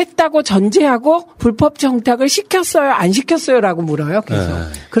청탁을 했다고 전제하고 불법 청탁을 시켰어요? 안 시켰어요?라고 물어요. 계속.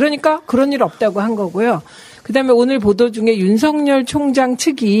 그러니까 그런 일 없다고 한 거고요. 그다음에 오늘 보도 중에 윤석열 총장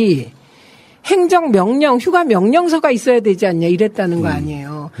측이 행정명령, 휴가 명령서가 있어야 되지 않냐 이랬다는 거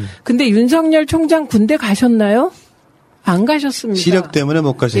아니에요. 근데 윤석열 총장 군대 가셨나요? 안 가셨습니다. 시력 때문에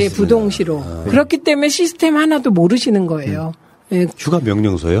못 가셨어요. 네, 부동시로. 그렇기 때문에 시스템 하나도 모르시는 거예요. 네. 휴가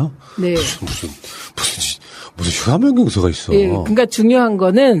명령서요? 네. 무슨 휴가 명령서가 있어? 네, 그러니까 중요한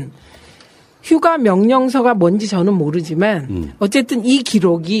거는 휴가 명령서가 뭔지 저는 모르지만 어쨌든 이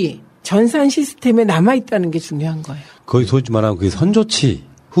기록이 전산 시스템에 남아 있다는 게 중요한 거예요. 거의 소위 말하면 그게 선조치,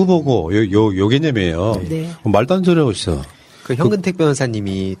 후보고 요 개념이에요. 네. 말도 안 소리하고 있어. 그 현근택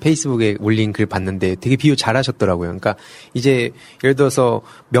변호사님이 페이스북에 올린 글 봤는데 되게 비유 잘하셨더라고요. 그러니까 이제 예를 들어서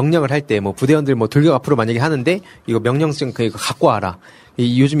명령을 할 때 뭐 부대원들 뭐 돌격 앞으로 만약에 하는데 이거 명령증 그거 갖고 와라.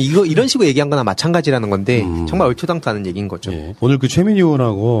 요즘 이런 식으로 얘기한 거나 마찬가지라는 건데 정말 얼토당토하는 얘기인 거죠. 예. 오늘 그 최민희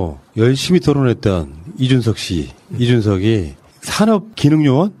의원하고 열심히 토론했던 이준석이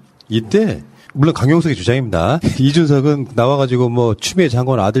산업기능요원 이때 물론 강용석의 주장입니다. 이준석은 나와가지고 뭐 추미애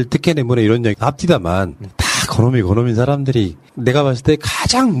장관 아들 특혜 내보내 이런 얘기 앞뒤다만 다 고놈인 사람들이 내가 봤을 때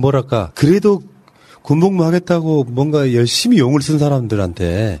가장 뭐랄까 그래도 군복무 하겠다고 뭔가 열심히 용을 쓴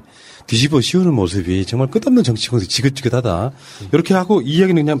사람들한테 뒤집어 씌우는 모습이 정말 끝없는 정치권에서 지긋지긋하다. 이렇게 하고 이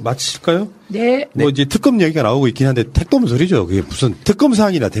이야기는 그냥 마치실까요? 네. 뭐 이제 특검 얘기가 나오고 있긴 한데 택도 없는 소리죠. 그게 무슨 특검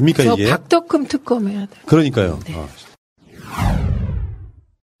사항이나 됩니까 이게? 박덕흠 특검 해야 돼. 그러니까요. 네.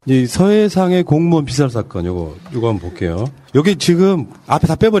 이 서해상의 공무원 피살 사건 요거 한번 볼게요. 여기 지금 앞에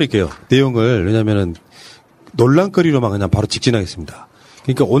다 빼버릴게요. 내용을. 왜냐면은 논란거리로만 그냥 바로 직진하겠습니다.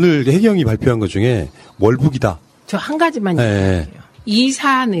 그러니까 오늘 해경이 발표한 것 중에 월북이다. 저 한 가지만 네. 얘기할게요. 이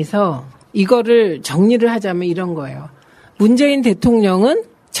사안에서 이거를 정리를 하자면 이런 거예요. 문재인 대통령은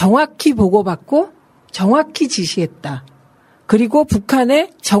정확히 보고받고 정확히 지시했다. 그리고 북한에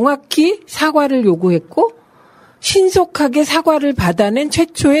정확히 사과를 요구했고 신속하게 사과를 받아낸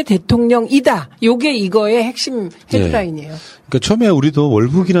최초의 대통령이다. 요게 이거의 핵심 헤드라인이에요. 네. 그러니까 처음에 우리도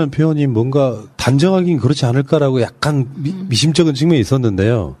월북이라는 표현이 뭔가 단정하긴 그렇지 않을까라고 약간 미심쩍은 측면이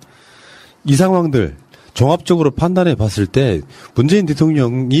있었는데요. 이 상황들 종합적으로 판단해 봤을 때 문재인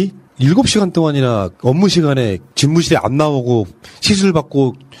대통령이 7시간 동안이나 업무 시간에 집무실에 안 나오고 시술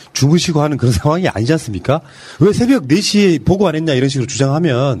받고 주무시고 하는 그런 상황이 아니지 않습니까? 왜 새벽 4시에 보고 안 했냐 이런 식으로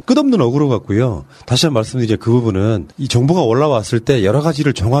주장하면 끝없는 억울로 같고요. 다시 한번 말씀드리자 그 부분은 이 정보가 올라왔을 때 여러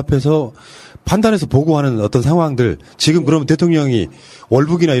가지를 종합해서 판단해서 보고하는 어떤 상황들 지금 그러면 대통령이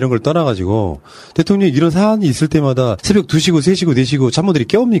월북이나 이런 걸 떠나가지고 대통령이 이런 사안이 있을 때마다 새벽 2시고 3시고 4시고 참모들이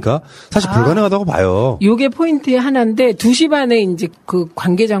깨웁니까? 사실 불가능하다고 봐요. 요게 포인트의 하나인데 2시 반에 이제 그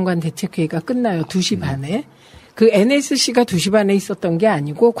관계장관 대책회의가 끝나요. 2시 반에. 그 NSC가 2시 반에 있었던 게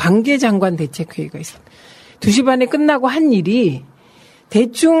아니고 관계장관 대책회의가 있었어요. 2시 반에 끝나고 한 일이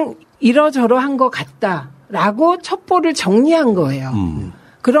대충 이러저러한 것 같다라고 첩보를 정리한 거예요.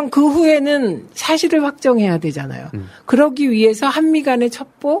 그럼 그 후에는 사실을 확정해야 되잖아요. 그러기 위해서 한미 간의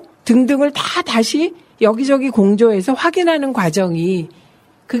첩보 등등을 다 다시 여기저기 공조해서 확인하는 과정이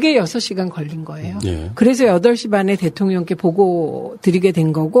그게 6시간 걸린 거예요. 예. 그래서 8시 반에 대통령께 보고 드리게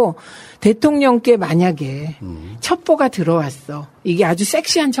된 거고 대통령께 만약에 첩보가 들어왔어. 이게 아주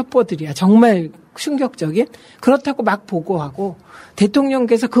섹시한 첩보들이야. 정말 충격적인. 그렇다고 막 보고하고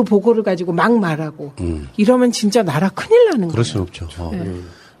대통령께서 그 보고를 가지고 막 말하고 이러면 진짜 나라 큰일 나는 거예요. 그럴 수는 없죠. 네.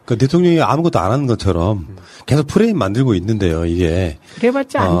 그러니까 대통령이 아무것도 안 하는 것처럼 계속 프레임 만들고 있는데요. 이게.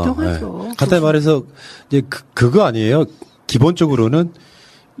 그래봤자 안 통하죠. 네. 간단히 말해서 이제 그거 아니에요. 기본적으로는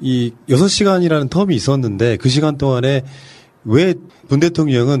이 6시간이라는 텀이 있었는데 그 시간 동안에 왜 문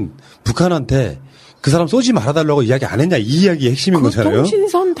대통령은 북한한테 그 사람 쏘지 말아달라고 이야기 안 했냐 이 이야기의 핵심인 거잖아요.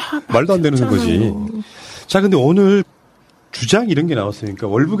 통신선 다 말도 안 되는 거지. 자, 근데 오늘 주장 이런 게 나왔으니까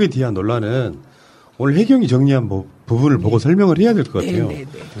월북에 대한 논란은 오늘 해경이 정리한 부분을 보고 설명을 해야 될 것 같아요.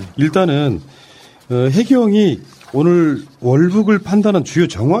 일단은 해경이 오늘 월북을 판단한 주요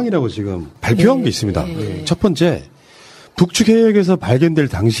정황이라고 지금 발표한 게 있습니다. 첫 번째, 북측 해역에서 발견될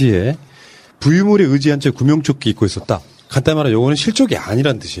당시에 부유물에 의지한 채 구명조끼 입고 있었다. 간단히 말하면 이거는 실족이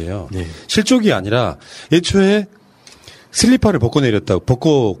아니란 뜻이에요. 실족이 아니라 애초에 슬리퍼를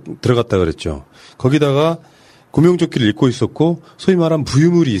벗고 들어갔다 그랬죠. 거기다가 구명조끼를 입고 있었고 소위 말하면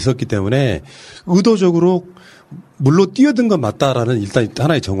부유물이 있었기 때문에 의도적으로 물로 뛰어든 건 맞다라는 일단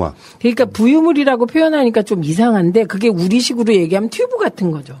하나의 정황. 그러니까 부유물이라고 표현하니까 좀 이상한데 그게 우리식으로 얘기하면 튜브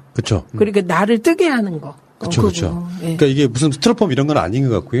같은 거죠. 그렇죠. 그러니까 나를 뜨게 하는 거. 그렇죠. 네. 그러니까 이게 무슨 스티로폼 이런 건 아닌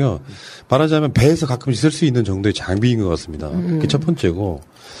것 같고요. 말하자면 배에서 가끔씩 쓸 수 있는 정도의 장비인 것 같습니다. 그게 첫 번째고.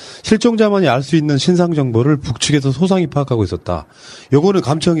 실종자만이 알 수 있는 신상 정보를 북측에서 소상히 파악하고 있었다. 요거는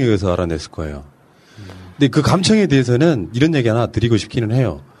감청에 의해서 알아냈을 거예요. 근데 그 감청에 대해서는 이런 얘기 하나 드리고 싶기는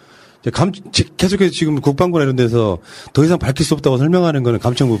해요. 계속해서 지금 국방부나 이런 데서 더 이상 밝힐 수 없다고 설명하는 거는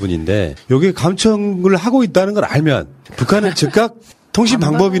감청 부분인데 요게 감청을 하고 있다는 걸 알면 북한은 즉각 통신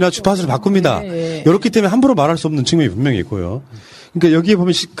방법이나 주파수를 바꿉니다. 이렇기 때문에 함부로 말할 수 없는 측면이 분명히 있고요. 그러니까 여기에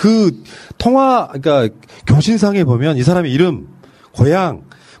보면 그러니까 교신상에 보면 이 사람의 이름, 고향,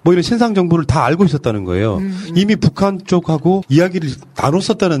 뭐 이런 신상 정보를 다 알고 있었다는 거예요. 이미 북한 쪽하고 이야기를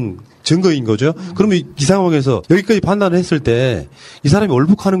나눴었다는 증거인 거죠. 그러면 이 상황에서 여기까지 판단을 했을 때 이 사람이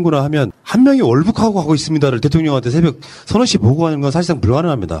월북하는구나 하면 한 명이 월북하고 하고 있습니다를 대통령한테 새벽 서너 시 보고하는 건 사실상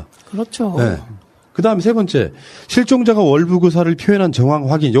불가능합니다. 그렇죠. 네. 그 다음에 세 번째, 실종자가 월북 의사를 표현한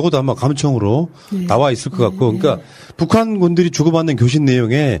정황 확인, 이것도 아마 감청으로 나와 있을 것 같고, 그러니까 북한군들이 주고받는 교신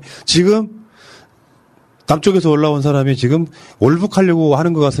내용에 지금 남쪽에서 올라온 사람이 지금 월북하려고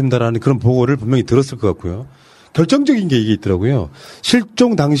하는 것 같습니다라는 그런 보고를 분명히 들었을 것 같고요. 결정적인 게 이게 있더라고요.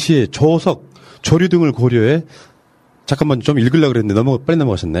 실종 당시에 조석, 조류 등을 고려해 잠깐만 좀 읽으려고 그랬는데 빨리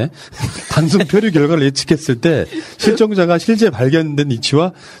넘어가셨네. 단순 표류 결과를 예측했을 때 실종자가 실제 발견된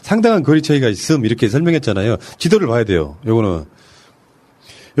위치와 상당한 거리 차이가 있음 이렇게 설명했잖아요. 지도를 봐야 돼요. 요거는.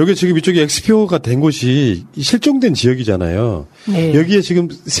 여기 지금 이쪽에 엑스표가 된 곳이 실종된 지역이잖아요. 네. 여기에 지금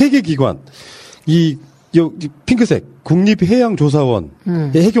 3개 기관, 이 핑크색 국립해양조사원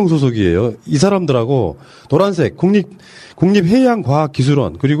해경 소속이에요. 이 사람들하고 노란색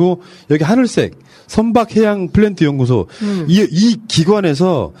국립해양과학기술원 그리고 여기 하늘색 선박해양플랜트연구소 이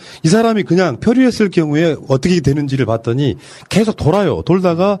기관에서 이 사람이 그냥 표류했을 경우에 어떻게 되는지를 봤더니 계속 돌아요.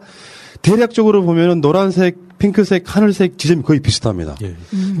 돌다가 대략적으로 보면은 노란색, 핑크색, 하늘색 지점이 거의 비슷합니다. 예.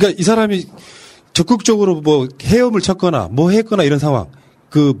 그러니까 이 사람이 적극적으로 뭐 헤엄을 쳤거나 뭐 했거나 이런 상황.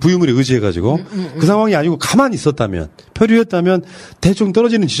 그 부유물에 의지해가지고 그 상황이 아니고 가만히 있었다면 표류했다면 대충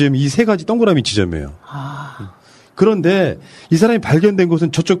떨어지는 지점이 이 3가지 동그라미 지점이에요. 그런데 이 사람이 발견된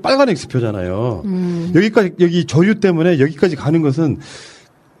곳은 저쪽 빨간 엑스표잖아요. 여기까지 여기 조류 때문에 여기까지 가는 것은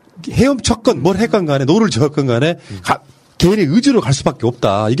헤엄쳤건 뭘 했건 간에 노를 저었건 간에 개인의 의지로 갈 수밖에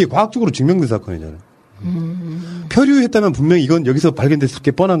없다. 이게 과학적으로 증명된 사건이잖아요. 표류했다면 분명히 이건 여기서 발견됐을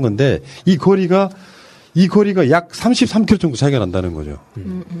게 뻔한 건데 이 거리가 약 33km 정도 차이가 난다는 거죠.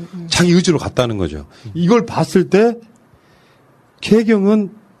 자기 의지로 갔다는 거죠. 이걸 봤을 때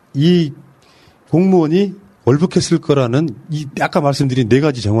해경은 이 공무원이 월북했을 거라는 이 아까 말씀드린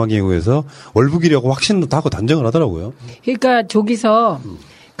 4가지 정황에 의해서 월북이라고 확신도 하고 단정을 하더라고요. 그러니까 저기서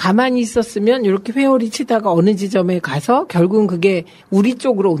가만히 있었으면 이렇게 회오리 치다가 어느 지점에 가서 결국은 그게 우리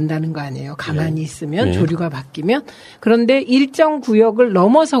쪽으로 온다는 거 아니에요. 가만히 있으면 조류가 바뀌면. 그런데 일정 구역을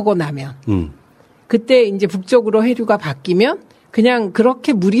넘어서고 나면 그때 이제 북쪽으로 해류가 바뀌면 그냥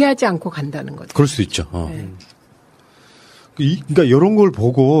그렇게 무리하지 않고 간다는 거죠. 그럴 수 있죠. 그러니까 이런 걸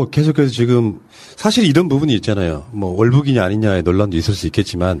보고 계속해서 지금 사실 이런 부분이 있잖아요. 뭐 월북이냐 아니냐의 논란도 있을 수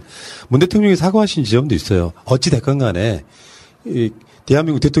있겠지만 문 대통령이 사과하신 지점도 있어요. 어찌 됐건 간에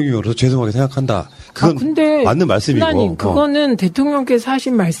대한민국 대통령으로서 죄송하게 생각한다. 그건 근데 맞는 말씀이고. 하나님, 그거는 대통령께서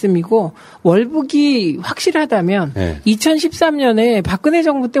하신 말씀이고 월북이 확실하다면 2013년에 박근혜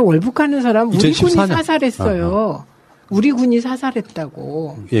정부 때 월북하는 사람 우리 2014년. 군이 사살했어요. 우리 군이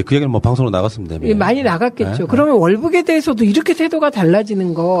사살했다고. 예, 그 얘기는 뭐 방송으로 나갔습니다. 예, 많이 나갔겠죠. 그러면 월북에 대해서도 이렇게 태도가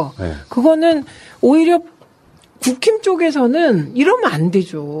달라지는 거, 그거는 오히려 국힘 쪽에서는 이러면 안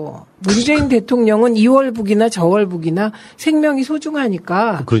되죠. 문재인 대통령은 이 월북이나 저 월북이나 생명이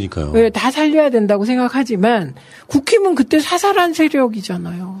소중하니까. 그러니까요. 예, 다 살려야 된다고 생각하지만 국힘은 그때 사살한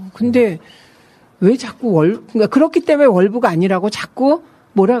세력이잖아요. 근데 왜 자꾸 그러니까 그렇기 때문에 월북 아니라고 자꾸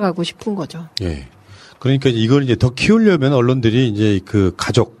몰아가고 싶은 거죠. 예. 그러니까 이걸 이제 더 키우려면 언론들이 이제 그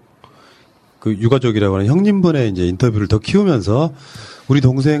가족, 그 유가족이라고 하는 형님분의 이제 인터뷰를 더 키우면서 우리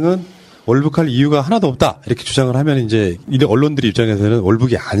동생은 월북할 이유가 하나도 없다 이렇게 주장을 하면 이제 이 언론들 입장에서는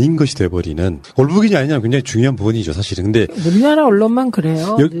월북이 아닌 것이 돼버리는 월북이냐 아니냐는 굉장히 중요한 부분이죠 사실은. 근데 우리나라 언론만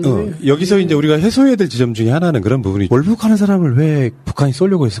그래요. 여기서 이제 우리가 해소해야 될 지점 중에 하나는 그런 부분이 월북하는 사람을 왜 북한이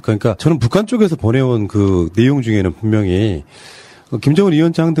쏘려고 했을까? 그러니까 저는 북한 쪽에서 보내온 그 내용 중에는 분명히 김정은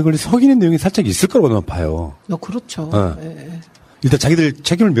위원장 등을 속이는 내용이 살짝 있을 거라고만 봐요. 그렇죠. 네. 일단 자기들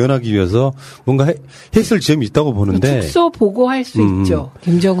책임을 면하기 위해서 뭔가 했을 지점이 있다고 보는데. 축소 보고할 수 있죠.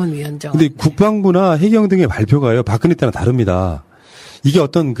 김정은 위원장. 근데 국방부나 해경 등의 발표가요. 박근혜 때랑 다릅니다. 이게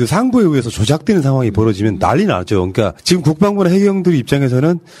어떤 그 상부에 의해서 조작되는 상황이 벌어지면 난리 나죠. 그러니까 지금 국방부나 해경들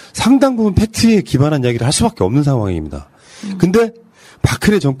입장에서는 상당 부분 팩트에 기반한 이야기를 할 수밖에 없는 상황입니다. 근데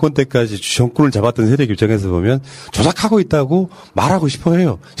박근혜 정권 때까지 정권을 잡았던 세력 입장에서 보면 조작하고 있다고 말하고 싶어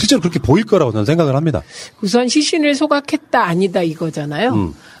해요. 실제로 그렇게 보일 거라고 저는 생각을 합니다. 우선 시신을 소각했다 아니다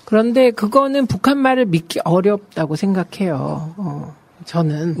이거잖아요. 그런데 그거는 북한 말을 믿기 어렵다고 생각해요.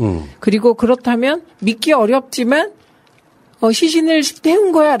 저는. 그리고 그렇다면 믿기 어렵지만 시신을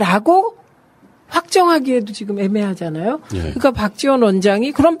태운 거야 라고 확정하기에도 지금 애매하잖아요. 그러니까 박지원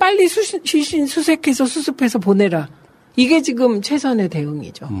원장이 그럼 빨리 시신 수색해서 수습해서 보내라. 이게 지금 최선의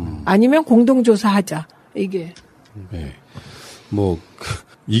대응이죠. 아니면 공동조사하자. 이게. 네.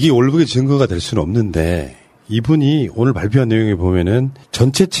 이게 월북의 증거가 될 수는 없는데 이분이 오늘 발표한 내용에 보면은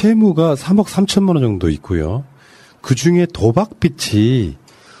전체 채무가 3억 3천만 원 정도 있고요. 그 중에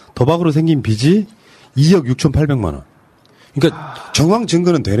도박으로 생긴 빚이 2억 6,800만 원. 그러니까 정황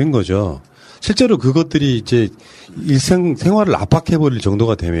증거는 되는 거죠. 실제로 그것들이 이제 생활을 압박해버릴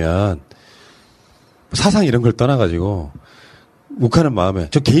정도가 되면 사상 이런 걸 떠나가지고 욱하는 마음에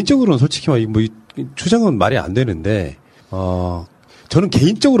저 개인적으로는 솔직히 뭐 추정은 말이 안 되는데 저는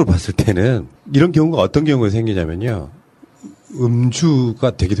개인적으로 봤을 때는 이런 경우가 어떤 경우가 생기냐면요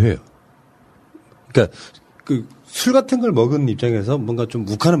음주가 되기도 해요. 그러니까 그 술 같은 걸 먹은 입장에서 뭔가 좀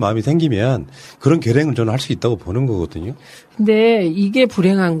욱하는 마음이 생기면 그런 결행을 저는 할 수 있다고 보는 거거든요. 근데 이게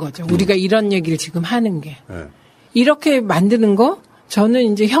불행한 거죠. 우리가 이런 얘기를 지금 하는 게 이렇게 만드는 거.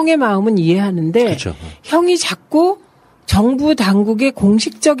 저는 이제 형의 마음은 이해하는데 그렇죠. 형이 자꾸 정부 당국의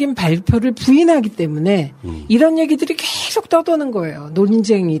공식적인 발표를 부인하기 때문에 이런 얘기들이 계속 떠도는 거예요.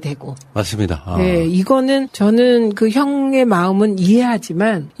 논쟁이 되고. 맞습니다. 네, 이거는 저는 그 형의 마음은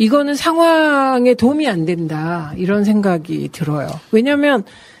이해하지만 이거는 상황에 도움이 안 된다. 이런 생각이 들어요. 왜냐하면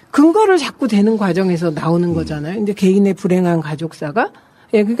근거를 자꾸 대는 과정에서 나오는 거잖아요. 근데 개인의 불행한 가족사가.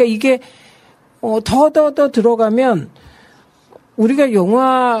 예, 그러니까 이게 더 들어가면 우리가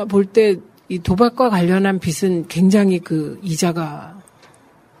영화 볼 때 이 도박과 관련한 빚은 굉장히 그 이자가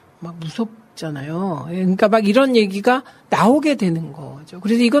막 무섭잖아요. 예, 그러니까 막 이런 얘기가 나오게 되는 거죠.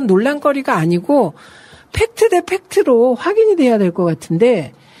 그래서 이건 논란거리가 아니고 팩트 대 팩트로 확인이 돼야 될 것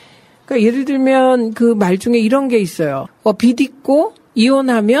같은데, 그러니까 예를 들면 그 말 중에 이런 게 있어요. 빚 있고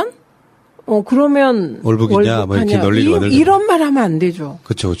이혼하면 그러면 월북이냐 뭐 이렇게 논리를 만들죠. 이런 말 하면 안 되죠.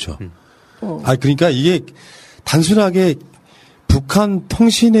 그렇죠. 그러니까 이게 단순하게 북한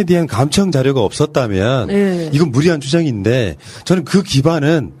통신에 대한 감청 자료가 없었다면 네. 이건 무리한 주장인데, 저는 그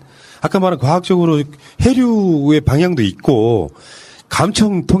기반은 아까 말한 과학적으로 해류의 방향도 있고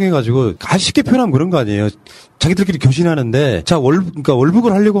감청 통해 가지고 아주 쉽게 표현하면 그런 거 아니에요. 자기들끼리 교신하는데 그러니까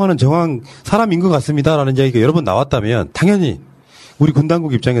월북을 하려고 하는 정황 사람인 것 같습니다라는 이야기가 여러 번 나왔다면 당연히 우리 군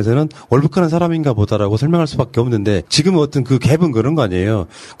당국 입장에서는 월북하는 사람인가 보다라고 설명할 수밖에 없는데, 지금 어떤 그 갭은 그런 거 아니에요.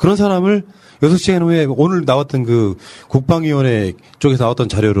 그런 사람을 6시간 후에 오늘 나왔던 그 국방위원회 쪽에서 나왔던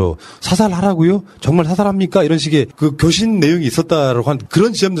자료로 사살하라고요? 정말 사살합니까? 이런 식의 그 교신 내용이 있었다라고 한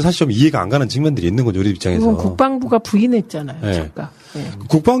그런 지점도 사실 좀 이해가 안 가는 측면들이 있는 거죠, 우리 입장에서. 그건 국방부가 부인했잖아요. 네. 잠깐. 네.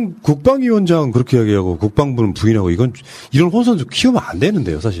 국방위원장은 그렇게 이야기하고 국방부는 부인하고 이런 혼선 좀 키우면 안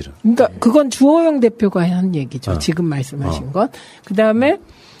되는데요, 사실은. 그러니까 그건 주호영 대표가 한 얘기죠. 지금 말씀하신 것. 그다음에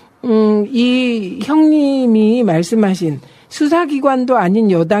이 형님이 말씀하신 수사기관도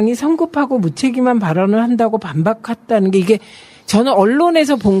아닌 여당이 성급하고 무책임한 발언을 한다고 반박했다는 게, 이게 저는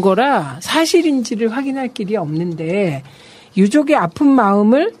언론에서 본 거라 사실인지를 확인할 길이 없는데, 유족의 아픈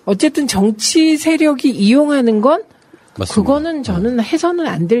마음을 어쨌든 정치 세력이 이용하는 건 맞습니다. 그거는 저는 해서는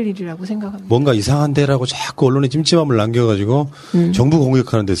안 될 일이라고 생각합니다. 뭔가 이상한 데라고 자꾸 언론에 찜찜함을 남겨가지고 정부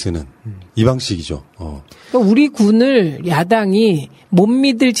공격하는 데 쓰는 이 방식이죠. 그러니까 우리 군을 야당이 못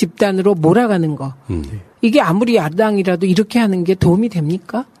믿을 집단으로 몰아가는 거. 이게 아무리 야당이라도 이렇게 하는 게 도움이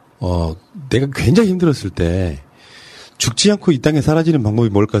됩니까? 내가 굉장히 힘들었을 때 죽지 않고 이 땅에 사라지는 방법이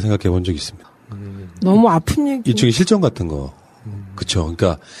뭘까 생각해 본 적이 있습니다. 너무 아픈 얘기. 일종의 실종 같은 거. 그쵸.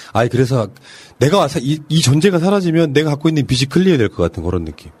 그러니까, 그래서 내가 와서 이 존재가 사라지면 내가 갖고 있는 빚이 클리어 될 것 같은 그런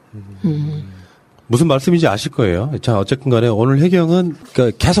느낌. 무슨 말씀인지 아실 거예요. 자, 어쨌든 간에 오늘 해경은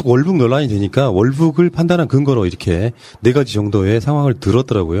그러니까 계속 월북 논란이 되니까 월북을 판단한 근거로 이렇게 4가지 정도의 상황을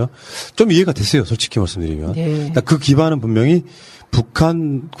들었더라고요. 좀 이해가 됐어요, 솔직히 말씀드리면. 네. 그 기반은 분명히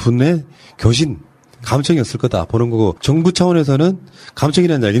북한 군의 교신, 감청이었을 거다 보는 거고, 정부 차원에서는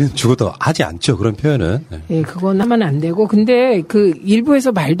감청이라는 이야기는 죽어도 하지 않죠, 그런 표현은. 네, 그건 하면 안 되고. 근데 그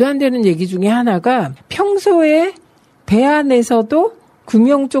일부에서 말도 안 되는 얘기 중에 하나가 평소에 배 안에서도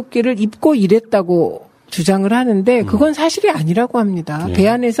구명조끼를 입고 일했다고 주장을 하는데 그건 사실이 아니라고 합니다. 배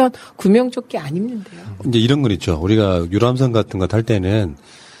안에서 구명조끼 안 입는데요. 이제 이런 건 있죠. 우리가 유람선 같은 거 탈 때는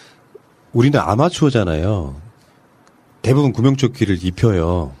우리는 아마추어잖아요. 대부분 구명조끼를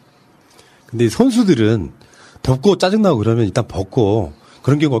입혀요. 근데 선수들은 덥고 짜증나고 그러면 일단 벗고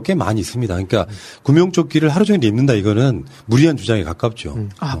그런 경우가 꽤 많이 있습니다. 그러니까 구명조끼를 하루 종일 입는다, 이거는 무리한 주장에 가깝죠.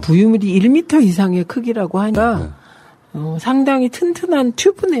 부유물이 1m 이상의 크기라고 하니까 상당히 튼튼한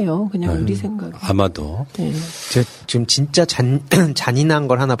튜브네요. 그냥 우리 생각에. 아마도. 네. 제가 지금 진짜 잔인한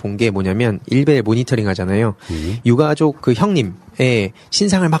걸 하나 본 게 뭐냐면, 일베 모니터링 하잖아요. 유가족 그 형님의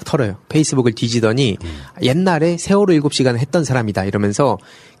신상을 막 털어요. 페이스북을 뒤지더니 옛날에 세월호 7시간 했던 사람이다 이러면서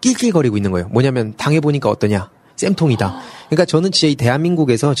낄낄거리고 있는 거예요. 뭐냐면 당해보니까 어떠냐. 쌤통이다. 그러니까 저는 진짜 이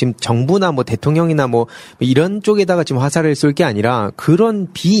대한민국에서 지금 정부나 뭐 대통령이나 뭐 이런 쪽에다가 지금 화살을 쏠 게 아니라 그런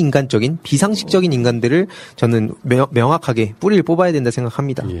비인간적인, 비상식적인 인간들을 저는 명확하게 뿌리를 뽑아야 된다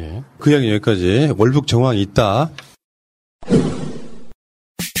생각합니다. 예. 그 이야기 여기까지. 월북 정황이 있다.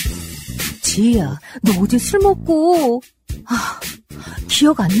 지희야, 너 어제 술 먹고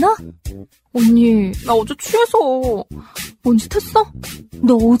기억 안 나? 언니, 나 어제 취해서. 뭔 짓 했어?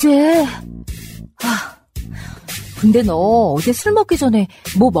 너 어제 근데 너 어제 술 먹기 전에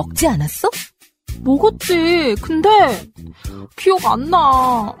뭐 먹지 않았어? 먹었지. 근데 기억 안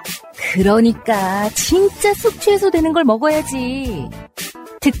나. 그러니까 진짜 숙취해소 되는 걸 먹어야지.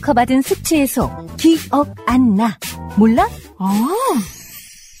 특허받은 숙취해소 기억 안 나. 몰라?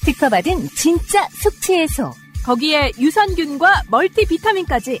 특허받은 진짜 숙취해소. 거기에 유산균과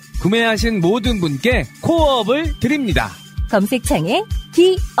멀티비타민까지. 구매하신 모든 분께 코어업을 드립니다. 검색창에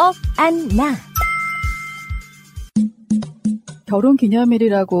기억 안 나. 결혼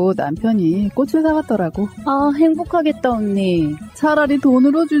기념일이라고 남편이 꽃을 사왔더라고. 아, 행복하겠다, 언니. 차라리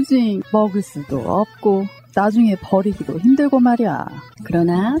돈으로 주지. 먹을 수도 없고 나중에 버리기도 힘들고 말이야.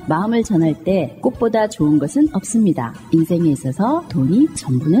 그러나 마음을 전할 때 꽃보다 좋은 것은 없습니다. 인생에 있어서 돈이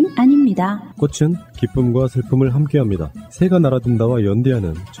전부는 아닙니다. 꽃은 기쁨과 슬픔을 함께합니다. 새가 날아든다와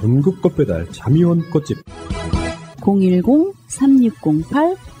연대하는 전국 꽃배달 자미원 꽃집.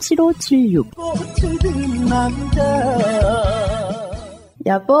 010-3608-7576.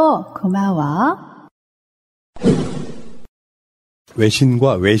 여보, 고마워.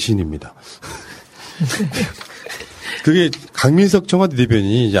 외신과 외신입니다. 그게 강민석 청와대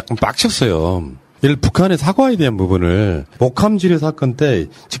대변인이 약간 빡쳤어요. 예를 북한의 사과에 대한 부분을 목함지뢰 사건 때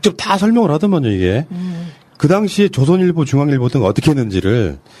직접 다 설명을 하더만요, 이게. 그 당시에 조선일보, 중앙일보 등 어떻게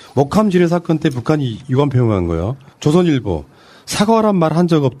했는지를 목함지뢰 사건 때 북한이 유감 표명한 거예요. 조선일보, 사과란 말 한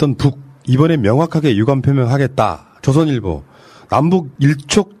적 없던 북, 이번에 명확하게 유감 표명하겠다. 조선일보, 남북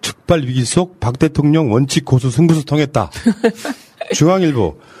일촉 즉발 위기 속 박 대통령 원칙 고수 승부수 통했다.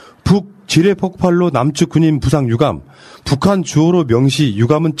 중앙일보, 북 지뢰 폭발로 남측 군인 부상 유감, 북한 주호로 명시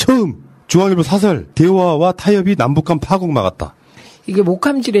유감은 처음. 중앙일보 사설, 대화와 타협이 남북 간 파국 막았다. 이게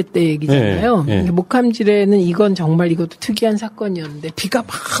목함지뢰 때 얘기잖아요. 네, 네. 목함지뢰는 이건 정말 이것도 특이한 사건이었는데 비가 막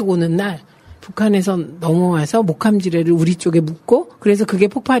오는 날 북한에서 넘어와서 목함지뢰를 우리 쪽에 묻고 그래서 그게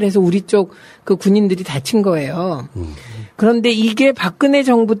폭발해서 우리 쪽 그 군인들이 다친 거예요. 그런데 이게 박근혜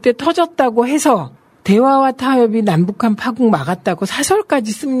정부 때 터졌다고 해서 대화와 타협이 남북한 파국 막았다고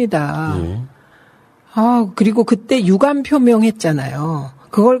사설까지 씁니다. 그리고 그때 유감 표명했잖아요.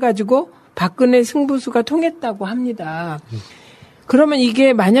 그걸 가지고 박근혜 승부수가 통했다고 합니다. 그러면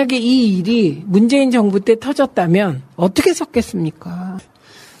이게 만약에 이 일이 문재인 정부 때 터졌다면 어떻게 썼겠습니까?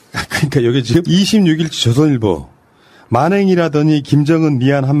 그러니까 여기 지금 26일치 조선일보 만행이라더니 김정은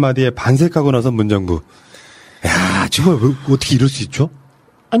미안 한마디에 반색하고 나서 문정부. 야, 저거 어떻게 이럴 수 있죠?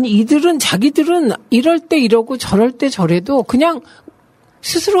 아니 자기들은 이럴 때 이러고 저럴 때 저래도 그냥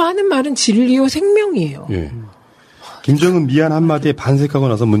스스로 하는 말은 진리요 생명이에요. 예. 김정은 미안 한마디에 반색하고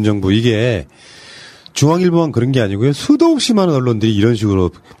나서 문정부. 이게 중앙일보만 그런 게 아니고요. 수도 없이 많은 언론들이 이런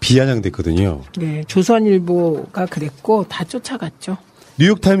식으로 비아냥됐거든요. 네, 조선일보가 그랬고 다 쫓아갔죠.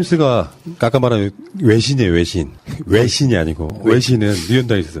 뉴욕타임스가 아까 말한 외신이에요, 외신. 외신이 아니고 외신은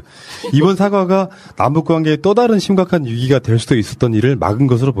뉴욕타임스. 이번 사과가 남북관계에 또 다른 심각한 위기가 될 수도 있었던 일을 막은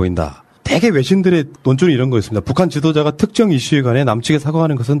것으로 보인다. 대개 외신들의 논조는 이런 거였습니다. 북한 지도자가 특정 이슈에 관해 남측에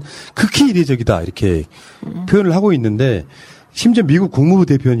사과하는 것은 극히 이례적이다. 이렇게 표현을 하고 있는데 심지어 미국 국무부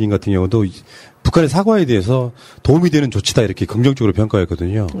대변인 같은 경우도 북한의 사과에 대해서 도움이 되는 조치다 이렇게 긍정적으로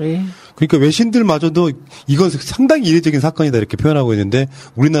평가했거든요. 네. 그러니까 외신들마저도 이건 상당히 이례적인 사건이다 이렇게 표현하고 있는데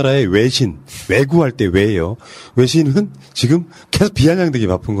우리나라의 외신, 외구할 때 외예요. 외신은 지금 계속 비아냥되기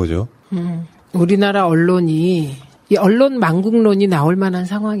바쁜 거죠. 우리나라 언론이 이 언론 망국론이 나올 만한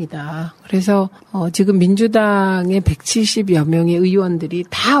상황이다. 그래서 지금 민주당의 170여 명의 의원들이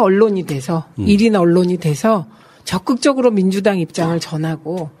다 언론이 돼서 1인 언론이 돼서 적극적으로 민주당 입장을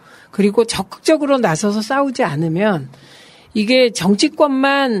전하고 그리고 적극적으로 나서서 싸우지 않으면 이게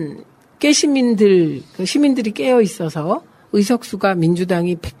정치권만 시민들이 깨어 있어서 의석수가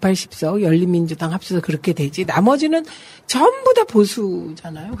민주당이 180석, 열린민주당 합쳐서 그렇게 되지. 나머지는 전부 다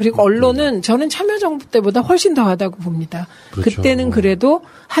보수잖아요. 그리고 언론은 저는 참여정부 때보다 훨씬 더하다고 봅니다. 그렇죠. 그때는 그래도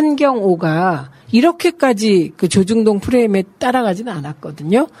한경오가 이렇게까지 그 조중동 프레임에 따라가지는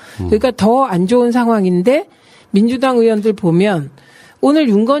않았거든요. 그러니까 더 안 좋은 상황인데 민주당 의원들 보면 오늘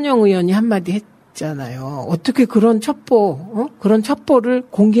윤건영 의원이 한마디 했잖아요. 어떻게 그런 그런 첩보를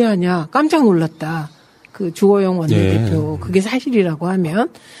공개하냐. 깜짝 놀랐다. 그 주호영 원내대표. 그게 사실이라고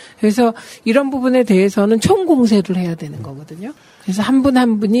하면. 그래서 이런 부분에 대해서는 총공세를 해야 되는 거거든요. 그래서 한 분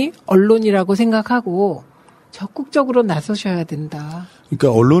한 분이 언론이라고 생각하고 적극적으로 나서셔야 된다.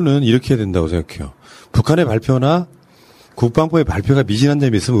 그러니까 언론은 이렇게 해야 된다고 생각해요. 북한의 발표나 국방부의 발표가 미진한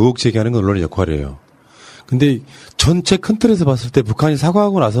점이 있으면 의혹 제기하는 건 언론의 역할이에요. 근데 전체 큰 틀에서 봤을 때 북한이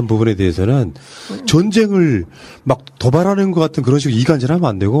사과하고 나선 부분에 대해서는 전쟁을 막 도발하는 것 같은 그런 식으로 이간질하면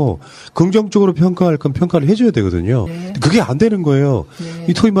안 되고 긍정적으로 평가할 건 평가를 해줘야 되거든요. 네. 그게 안 되는 거예요. 네.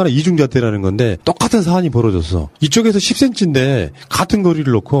 이 소위 말하는 이중잣대라는 건데 똑같은 사안이 벌어졌어. 이쪽에서 10cm인데 같은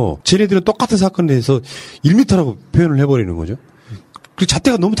거리를 놓고 쟤네들은 똑같은 사건에 대해서 1m라고 표현을 해버리는 거죠. 그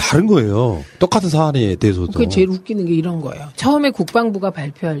잣대가 너무 다른 거예요. 똑같은 사안에 대해서도. 그게 제일 웃기는 게 이런 거예요. 처음에 국방부가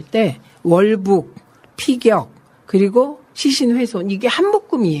발표할 때 월북 피격 그리고 시신훼손 이게 한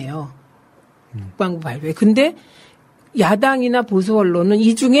묶음이에요. 국방부 발표에. 근데 야당이나 보수 언론은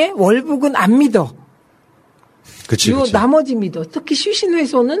이 중에 월북은 안 믿어. 그치. 나머지 믿어. 특히 시신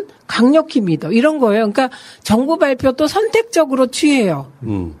훼손은 강력히 믿어. 이런 거예요. 그러니까 정부 발표도 선택적으로 취해요.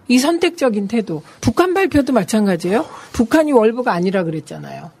 이 선택적인 태도. 북한 발표도 마찬가지예요. 북한이 월부가 아니라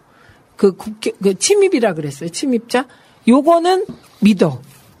그랬잖아요. 그 침입이라 그랬어요. 침입자. 요거는 믿어.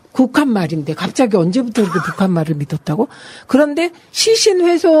 북한 말인데 갑자기 언제부터 이렇게 북한 말을 믿었다고? 그런데 시신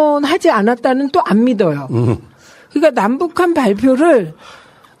훼손하지 않았다는 또 안 믿어요. 그러니까 남북한 발표를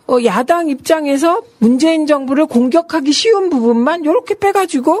야당 입장에서 문재인 정부를 공격하기 쉬운 부분만 이렇게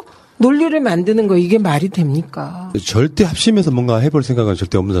빼가지고 논리를 만드는 거 이게 말이 됩니까? 절대 합심해서 뭔가 해볼 생각은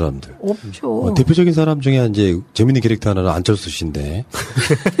절대 없는 사람들. 없죠. 대표적인 사람 중에 이제 재밌는 캐릭터 하나는 안철수 씨인데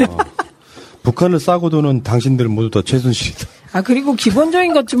북한을 싸고 도는 당신들 모두 다 최순실이다. 그리고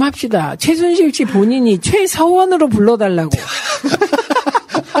기본적인 것 좀 합시다. 최순실 씨 본인이 최서원으로 불러달라고.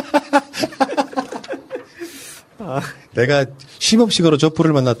 내가 힘없이 걸어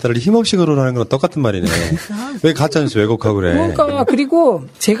촛불을 만났다를 힘없이 걸어라는 거랑 똑같은 말이네. 왜 가짜뉴스 왜곡하고 그래. 그러니까 그리고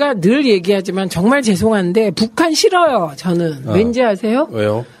제가 늘 얘기하지만 정말 죄송한데 북한 싫어요. 저는. 왠지 아세요?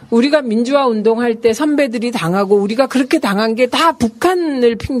 왜요? 우리가 민주화 운동할 때 선배들이 당하고 우리가 그렇게 당한 게 다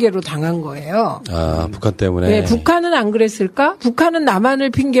북한을 핑계로 당한 거예요. 북한 때문에. 네, 북한은 안 그랬을까? 북한은 남한을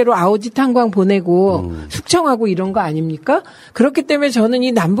핑계로 아오지 탄광 보내고 숙청하고 이런 거 아닙니까? 그렇기 때문에 저는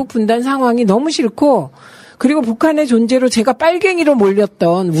이 남북 분단 상황이 너무 싫고 그리고 북한의 존재로 제가 빨갱이로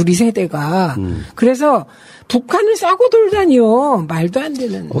몰렸던 우리 세대가 그래서 북한을 싸고 돌다니요. 말도 안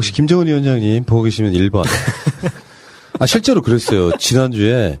되는. 혹시 김정은 위원장님 보고 계시면 1번. 실제로 그랬어요.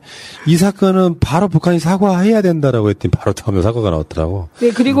 지난주에 이 사건은 바로 북한이 사과해야 된다라고 했더니 바로 다음에 사과가 나왔더라고. 네,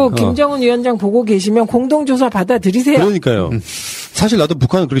 그리고 김정은 위원장 보고 계시면 공동조사 받아들이세요. 그러니까요. 사실 나도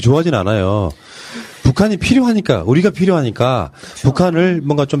북한을 그렇게 좋아하진 않아요. 북한이 필요하니까, 우리가 필요하니까 북한을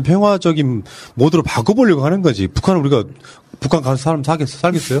뭔가 좀 평화적인 모드로 바꿔보려고 하는 거지. 북한 가서 사람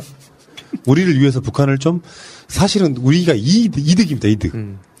살겠어요? 우리를 위해서 북한을 좀, 사실은 우리가 이득입니다, 이득.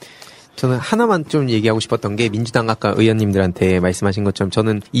 저는 하나만 좀 얘기하고 싶었던 게 민주당 아까 의원님들한테 말씀하신 것처럼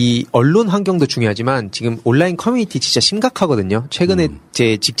저는 이 언론 환경도 중요하지만 지금 온라인 커뮤니티 진짜 심각하거든요. 최근에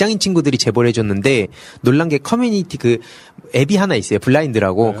제 직장인 친구들이 제보를 해줬는데 놀란 게 커뮤니티 그 앱이 하나 있어요.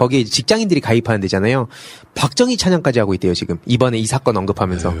 블라인드라고. 거기에 직장인들이 가입하는 데잖아요. 박정희 찬양까지 하고 있대요, 지금. 이번에 이 사건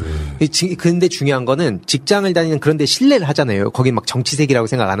언급하면서. 근데 중요한 거는 직장을 다니는 그런 데 신뢰를 하잖아요. 거긴 막 정치색이라고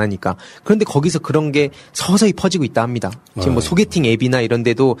생각 안 하니까. 그런데 거기서 그런 게 서서히 퍼지고 있다 합니다. 지금 뭐 소개팅 앱이나 이런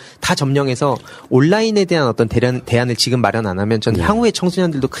데도 다 점령해서 온라인에 대한 어떤 대안을 지금 마련 안 하면 전 향후에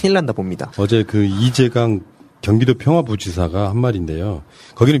청소년들도 큰일 난다 봅니다. 어제 그 이재강 경기도 평화부지사가 한 말인데요.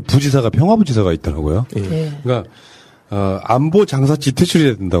 거기는 부지사가 평화부지사가 있더라고요. 그러니까 안보 장사치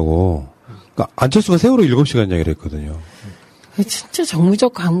퇴출해야 된다고. 그러니까 안철수가 세월호 7시간 이야기를 했거든요. 진짜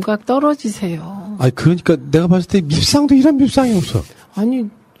정무적 감각 떨어지세요. 그러니까 내가 봤을 때 밉상도 이런 밉상이 없어. 아니,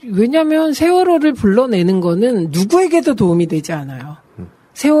 왜냐면 세월호를 불러내는 거는 누구에게도 도움이 되지 않아요.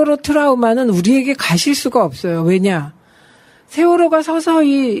 세월호 트라우마는 우리에게 가실 수가 없어요. 왜냐? 세월호가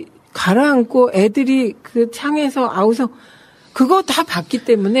서서히 가라앉고 애들이 그 창에서 아우성 그거 다 봤기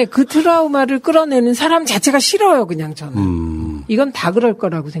때문에 그 트라우마를 끌어내는 사람 자체가 싫어요, 그냥 저는. 이건 다 그럴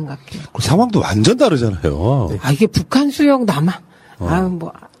거라고 생각해요. 상황도 완전 다르잖아요. 이게 북한 수용 남한.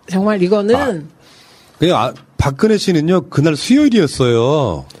 정말 이거는. 박근혜 씨는요, 그날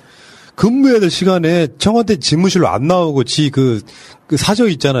수요일이었어요. 근무해야 될 시간에 청와대 집무실로 안 나오고 그 사저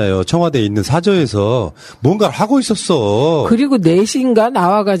있잖아요. 청와대에 있는 사저에서 뭔가를 하고 있었어. 그리고 4시인가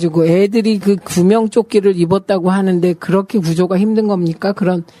나와가지고 애들이 그 구명조끼를 입었다고 하는데 그렇게 구조가 힘든 겁니까?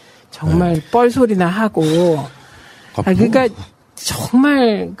 그런 정말 뻘소리나 하고. 그러니까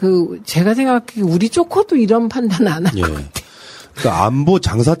정말 제가 생각하기에 우리 쪼코도 이런 판단 안 할 것 같아요. 그러니까 안보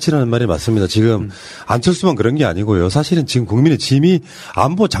장사치라는 말이 맞습니다. 지금 안철수만 그런 게 아니고요. 사실은 지금 국민의 짐이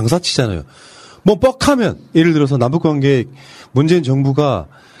안보 장사치잖아요. 뭐 뻑하면 예를 들어서 남북관계 문재인 정부가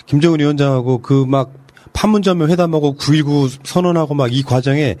김정은 위원장하고 판문점에 회담하고 9.19 선언하고 이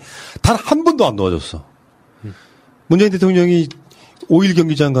과정에 단 한 번도 안 도와줬어. 문재인 대통령이 5.1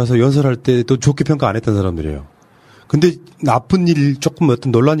 경기장 가서 연설할 때도 좋게 평가 안 했던 사람들이에요. 근데 나쁜 일 조금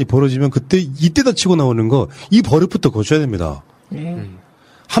어떤 논란이 벌어지면 이때다 치고 나오는 거 이 버릇부터 고쳐야 됩니다.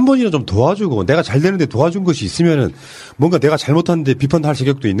 한 번이나 좀 도와주고 내가 잘 되는데 도와준 것이 있으면은 뭔가 내가 잘못하는데 비판할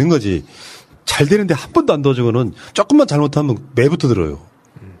자격도 있는 거지. 잘 되는데 한 번도 안 도와주고는 조금만 잘못하면 매부터 들어요.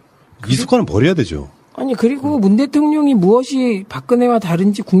 이 습관은 버려야 되죠. 아니 그리고 문 대통령이 무엇이 박근혜와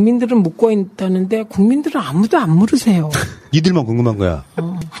다른지 국민들은 묻고 있다는데 국민들은 아무도 안 물으세요. 니들만 궁금한 거야.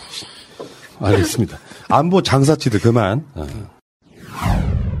 알겠습니다. 안보 장사치들 그만.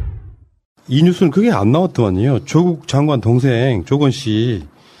 이 뉴스는 그게 안 나왔더만요. 조국 장관 동생 조건 씨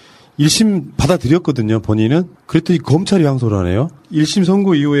 1심 받아들였거든요, 본인은. 그랬더니 검찰이 항소를 하네요. 1심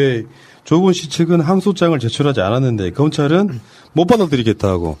선고 이후에 조건 씨 측은 항소장을 제출하지 않았는데 검찰은 못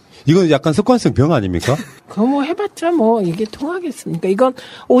받아들이겠다고. 이건 약간 습관성 병 아닙니까? 그거 뭐 해봤자 뭐 이게 통하겠습니까? 이건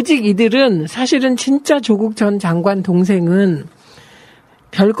오직 이들은 사실은 진짜 조국 전 장관 동생은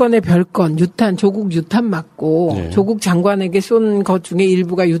별건의 별건, 유탄, 조국 유탄 맞고 네. 조국 장관에게 쏜 것 중에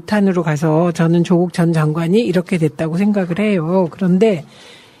일부가 유탄으로 가서 저는 조국 전 장관이 이렇게 됐다고 생각을 해요. 그런데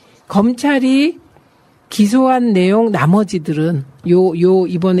검찰이 기소한 내용 나머지들은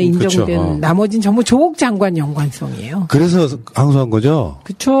이번에 인정된 나머지는 전부 조국 장관 연관성이에요. 그래서 항소한 거죠?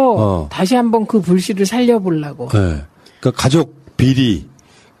 그렇죠. 다시 한번 그 불씨를 살려보려고. 네. 그러니까 가족 비리,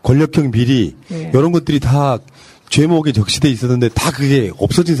 권력형 비리 네. 이런 것들이 다 죄목에 적시돼 있었는데 다 그게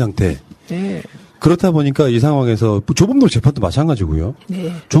없어진 상태. 네. 그렇다 보니까 이 상황에서 조범도 재판도 마찬가지고요.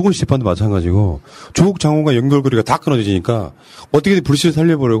 네. 조건 씨 재판도 마찬가지고 조국 장관과 연결고리가 다 끊어지니까 어떻게든 불씨를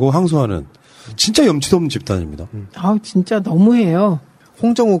살려보려고 항소하는 진짜 염치도 없는 집단입니다. 아 진짜 너무해요.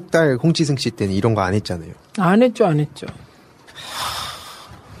 홍정욱 딸 홍지승 씨 때는 이런 거 안 했잖아요. 안 했죠.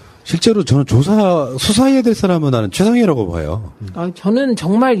 실제로 저는 수사해야 될 사람은 나는 최상희라고 봐요. 아, 저는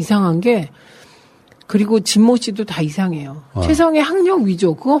정말 이상한 게 그리고 진모 씨도 다 이상해요. 최성의 학력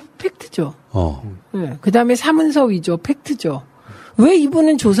위조 그거 팩트죠. 네. 그다음에 사문서 위조 팩트죠. 왜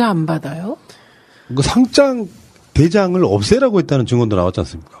이분은 조사 안 받아요? 그 상장 대장을 없애라고 했다는 증언도 나왔지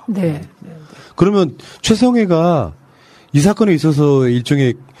않습니까? 네. 그러면 최성애가 이 사건에 있어서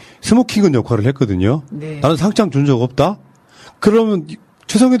일종의 스모킹건 역할을 했거든요. 네. 나는 상장 준 적 없다? 그러면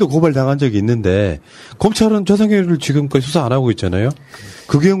최성애도 고발당한 적이 있는데 검찰은 최성애를 지금까지 수사 안 하고 있잖아요.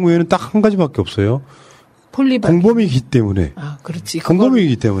 그 경우에는 딱 한 가지밖에 없어요. 폴리바겐. 공범이기 때문에. 아, 그렇지.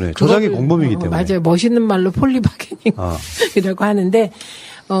 공범이기 때문에. 조작이 공범이기 때문에. 맞아요. 멋있는 말로 폴리바겐이라고 하는데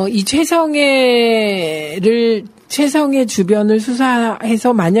이 최성애 주변을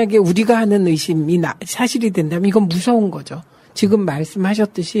수사해서 만약에 우리가 하는 의심이 사실이 된다면 이건 무서운 거죠. 지금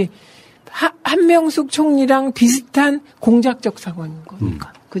말씀하셨듯이 한명숙 총리랑 비슷한 공작적 상황인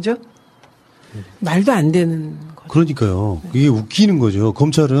거니까. 그죠? 말도 안 되는 거죠. 그러니까요. 이게 웃기는 거죠.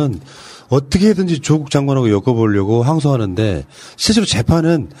 검찰은 어떻게든지 조국 장관하고 엮어보려고 항소하는데 실제로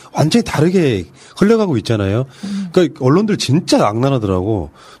재판은 완전히 다르게 흘러가고 있잖아요. 그러니까 언론들 진짜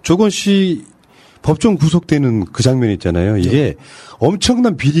악랄하더라고. 조건 씨 법정 구속되는 그 장면 있잖아요. 이게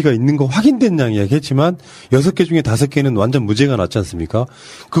엄청난 비리가 있는 거 확인된 양 이야기했지만 6개 중에 5개는 완전 무죄가 났지 않습니까?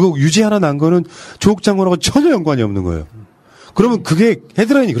 그거 유죄 하나 난 거는 조국 장관하고 전혀 연관이 없는 거예요. 그러면 그게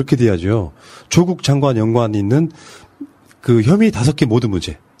헤드라인이 그렇게 돼야죠. 조국 장관 연관이 있는 그 혐의 5개 모두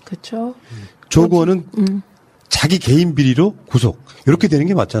무죄. 그렇죠. 조건은 자기 개인 비리로 구속. 이렇게 되는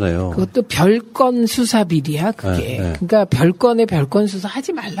게 맞잖아요. 그것도 별건 수사 비리야, 그게. 네. 그러니까 별건에 별건 수사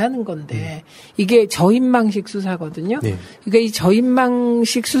하지 말라는 건데 이게 저인망식 수사거든요. 네. 그러니까 이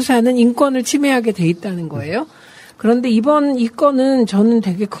저인망식 수사는 인권을 침해하게 돼 있다는 거예요. 그런데 이 건은 저는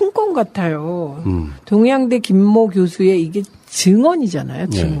되게 큰 건 같아요. 동양대 김모 교수의 이게 증언이잖아요,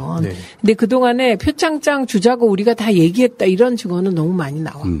 증언. 네. 네. 근데 그동안에 표창장 주자고 우리가 다 얘기했다 이런 증언은 너무 많이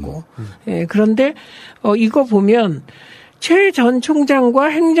나왔고. 예, 그런데 이거 보면 최 전 총장과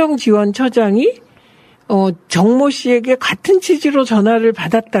행정지원처장이 정모 씨에게 같은 취지로 전화를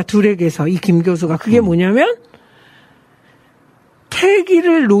받았다, 둘에게서. 이 김 교수가. 그게 뭐냐면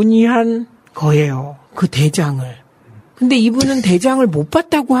폐기를 논의한 거예요. 그 대장을. 근데 이분은 대장을 못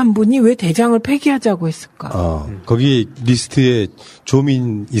받다고 한 분이 왜 대장을 폐기하자고 했을까? 거기 리스트에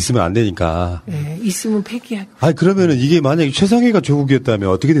조민 있으면 안 되니까. 네, 있으면 폐기하고. 아니, 그러면은 이게 만약에 최상희가 조국이었다면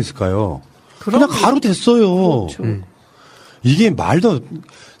어떻게 됐을까요? 그냥 가로 됐어요. 그렇죠. 이게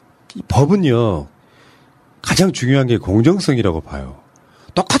법은요, 가장 중요한 게 공정성이라고 봐요.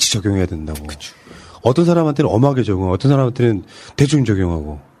 똑같이 적용해야 된다고. 그쵸. 어떤 사람한테는 엄하게 적용하고, 어떤 사람한테는 대충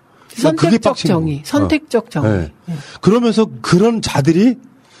적용하고. 선택적 정의. 선택적 정의. 네. 네. 그러면서 그런 자들이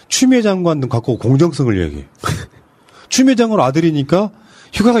추미애 장관 등 갖고 공정성을 얘기해. 추미애 장관 아들이니까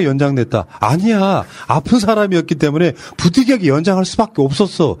휴가가 연장됐다. 아니야. 아픈 사람이었기 때문에 부득이하게 연장할 수밖에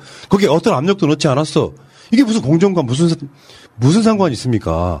없었어. 거기에 어떤 압력도 넣지 않았어. 이게 무슨 공정과 무슨 상관이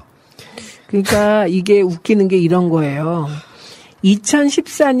있습니까? 그러니까 이게 웃기는 게 이런 거예요.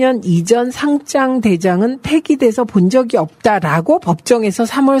 2014년 이전 상장 대장은 폐기돼서 본 적이 없다라고 법정에서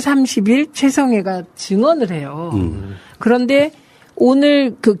 3월 30일 최성애가 증언을 해요. 그런데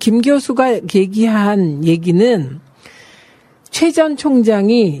오늘 그 김 교수가 얘기한 얘기는 최 전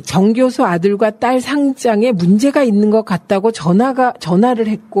총장이 정 교수 아들과 딸 상장에 문제가 있는 것 같다고 전화를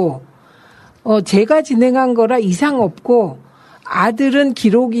했고, 제가 진행한 거라 이상 없고, 아들은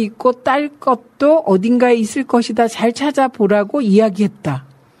기록이 있고 딸 것도 어딘가에 있을 것이다. 잘 찾아보라고 이야기했다.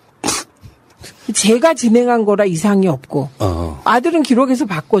 제가 진행한 거라 이상이 없고 아들은 기록에서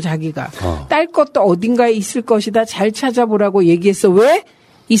봤고 자기가 딸 것도 어딘가에 있을 것이다. 잘 찾아보라고 얘기했어. 왜?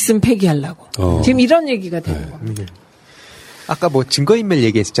 있으면 폐기하려고. 지금 이런 얘기가 되는 겁니다. 아까 뭐 증거인멸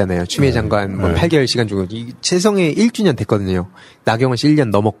얘기했었잖아요. 추미애 장관 뭐 8개월 시간 주고 최성애 1주년 됐거든요. 나경원 씨 1년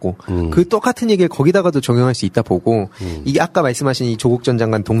넘었고 그 똑같은 얘기를 거기다가도 적용할 수 있다 보고 이게 아까 말씀하신 이 조국 전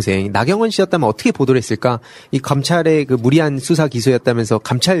장관 동생 나경원 씨였다면 어떻게 보도를 했을까? 이 검찰의 그 무리한 수사 기소였다면서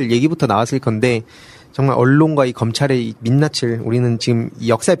감찰 얘기부터 나왔을 건데 정말 언론과 이 검찰의 민낯을 우리는 지금 이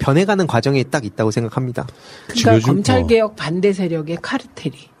역사에 변해가는 과정에 딱 있다고 생각합니다. 그러니까 검찰개혁 반대 세력의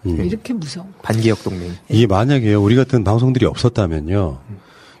카르텔이 이렇게 무서운 거예요. 반개혁 동맹. 이게 만약에 우리 같은 방송들이 없었다면요.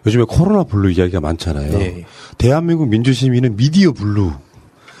 요즘에 코로나 블루 이야기가 많잖아요. 네. 대한민국 민주시민은 미디어 블루.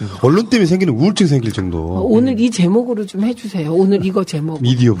 언론 때문에 생기는 우울증 생길 정도. 오늘 이 제목으로 좀 해주세요. 오늘 이거 제목.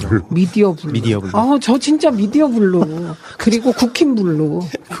 미디어 블루. 미디어 블루. 미디어 블루. 저 진짜 미디어 블루. 그리고 국힘 블루.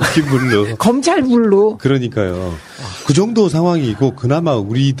 국힘 블루. 검찰 블루. 그러니까요. 그 정도 상황이고 그나마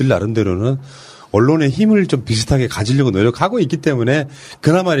우리들 나름대로는 언론의 힘을 좀 비슷하게 가지려고 노력하고 있기 때문에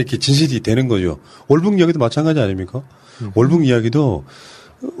그나마 이렇게 진실이 되는 거죠. 월북 이야기도 마찬가지 아닙니까? 월북 이야기도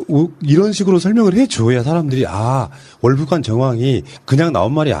이런 식으로 설명을 해줘야 사람들이 월북한 정황이 그냥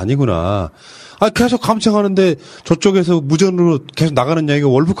나온 말이 아니구나. 계속 감청하는데 저쪽에서 무전으로 계속 나가는 이야기가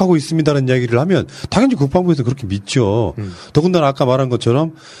월북하고 있습니다라는 이야기를 하면 당연히 국방부에서 그렇게 믿죠. 더군다나 아까 말한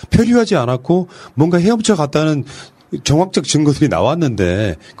것처럼 표류하지 않았고 뭔가 헤엄쳐 갔다는 정확적 증거들이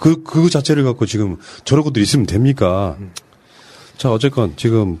나왔는데 그 자체를 갖고 지금 저러고들 있으면 됩니까? 자, 어쨌건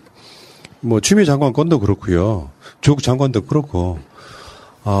지금 뭐 추미애 장관 건도 그렇고요. 조국 장관도 그렇고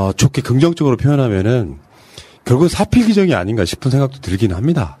좋게 긍정적으로 표현하면은 결국 사필 규정이 아닌가 싶은 생각도 들긴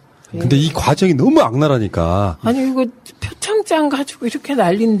합니다. 근데 이 과정이 너무 악랄하니까. 아니 이거 표창장 가지고 이렇게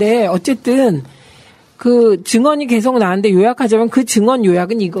난리인데 어쨌든 그 증언이 계속 나왔는데 요약하자면 그 증언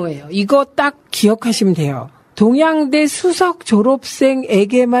요약은 이거예요. 이거 딱 기억하시면 돼요. 동양대 수석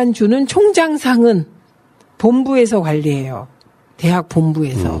졸업생에게만 주는 총장상은 본부에서 관리해요. 대학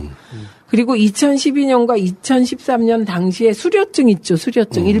본부에서. 그리고 2012년과 2013년 당시에 수료증 있죠.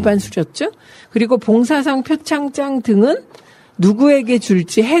 수료증. 일반 수료증. 그리고 봉사상 표창장 등은 누구에게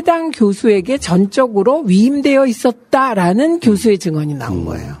줄지 해당 교수에게 전적으로 위임되어 있었다라는 교수의 증언이 나온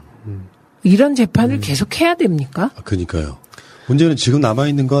거예요. 이런 재판을 계속 해야 됩니까? 그러니까요. 문제는 지금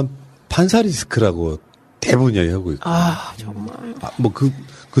남아있는 건 판사 리스크라고 대부분 이야기하고 있고. 정말.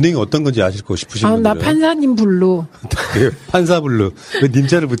 그 내용이 어떤 건지 아실 거 싶으신 분들은. 나 판사님 블루. 판사 블루. 왜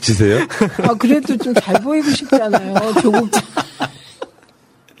님자를 붙이세요? 그래도 좀 잘 보이고 싶잖아요. 조국장.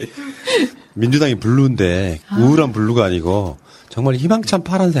 민주당이 블루인데 우울한 블루가 아니고 정말 희망찬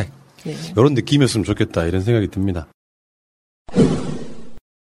파란색. 이런 느낌이었으면 좋겠다 이런 생각이 듭니다.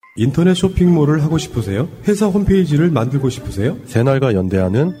 인터넷 쇼핑몰을 하고 싶으세요? 회사 홈페이지를 만들고 싶으세요? 새날과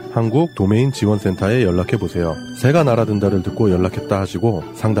연대하는 한국 도메인 지원센터에 연락해보세요. 새가 날아든다를 듣고 연락했다 하시고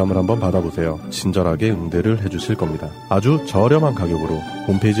상담을 한번 받아보세요. 친절하게 응대를 해주실 겁니다. 아주 저렴한 가격으로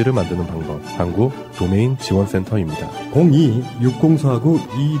홈페이지를 만드는 방법, 한국 도메인 지원센터입니다.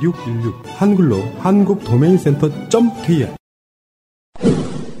 02-6049-2616 한글로 한국도메인센터.kr.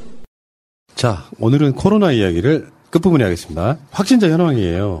 자, 오늘은 코로나 이야기를 끝부분에 하겠습니다. 확진자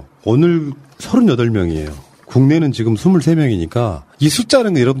현황이에요. 오늘 38명이에요. 국내는 지금 23명이니까 이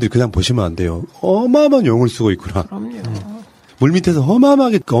숫자는 여러분들이 그냥 보시면 안 돼요. 어마어마한 용을 쓰고 있구나. 그럼요. 물밑에서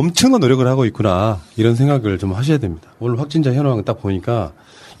어마어마하게 엄청난 노력을 하고 있구나. 이런 생각을 좀 하셔야 됩니다. 오늘 확진자 현황을 딱 보니까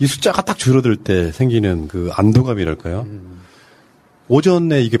이 숫자가 딱 줄어들 때 생기는 그 안도감이랄까요?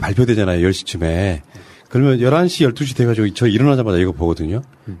 오전에 이게 발표되잖아요. 10시쯤에. 그러면 11시, 12시 돼가지고 저 일어나자마자 이거 보거든요.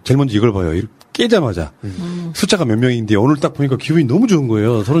 제일 먼저 이걸 봐요. 깨자마자. 숫자가 몇 명인데 오늘 딱 보니까 기분이 너무 좋은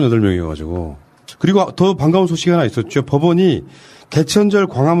거예요. 38명이어가지고. 그리고 더 반가운 소식이 하나 있었죠. 법원이 개천절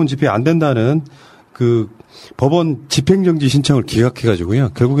광화문 집회 안 된다는 그 법원 집행정지 신청을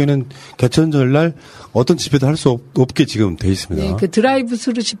기각해가지고요. 결국에는 개천절 날 어떤 집회도 할 수 없게 지금 돼 있습니다. 네, 그 드라이브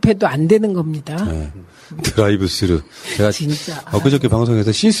스루 집회도 안 되는 겁니다. 네. 드라이브 스루. 제가 진짜. 엊그저께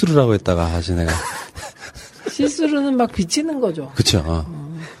방송에서 시스루라고 했다가 하시네요. 시스루는 막 비치는 거죠. 그쵸.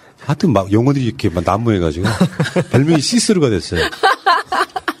 하여튼 막 용어들이 이렇게 막 난무해가지고 별명이 시스루가 됐어요.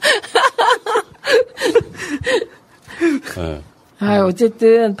 네.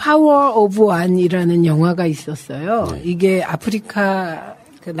 어쨌든 파워 오브 완이라는 영화가 있었어요. 네. 이게 아프리카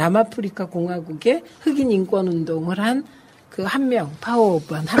그 남아프리카 공화국의 흑인 인권 운동을 한 그 한 명 파워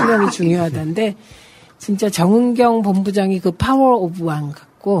오브 완 한 명이 중요하다는데 진짜 정은경 본부장이 그 파워 오브 완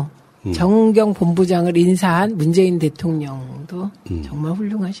갖고 정은경 본부장을 인사한 문재인 대통령도 정말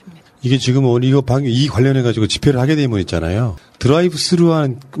훌륭하십니다. 이게 지금 이 관련해가지고 집회를 하게 되면 있잖아요. 드라이브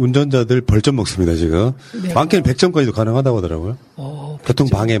스루한 운전자들 벌점 먹습니다, 지금. 네. 많게는 100점까지도 가능하다고 하더라고요.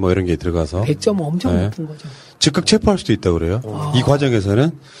 교통방해 뭐 이런 게 들어가서. 100점 엄청 네. 높은 거죠. 즉각 체포할 수도 있다고 그래요. 이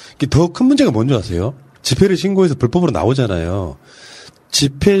과정에서는. 더 큰 문제가 뭔지 아세요? 집회를 신고해서 불법으로 나오잖아요.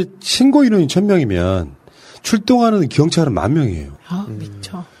 집회 신고 인원이 1000명이면 출동하는 경찰은 10,000명이에요. 아,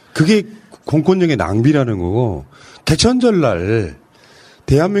 미쳐. 그게 공권력의 낭비라는 거고, 개천절 날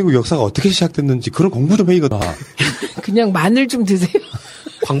대한민국 역사가 어떻게 시작됐는지 그런 공부 좀 해이거든. 그냥 마늘 좀 드세요.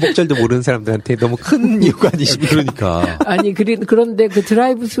 광복절도 모르는 사람들한테 너무 큰 이유가 아니십니까? 그러니까. 아니, 그런데 그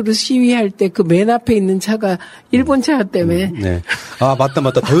드라이브 스루 시위할 때 그 맨 앞에 있는 차가 일본 차 때문에. 네. 아, 맞다.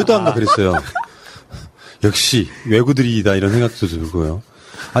 도요타인가 그랬어요. 역시 외구들이다 이런 생각도 들고요.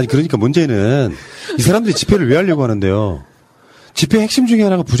 아니, 그러니까 문제는 이 사람들이 집회를 왜 하려고 하는데요. 집회 핵심 중에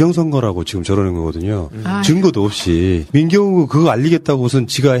하나가 부정선거라고 지금 저러는 거거든요. 증거도 없이. 민경우 그거 알리겠다고 우선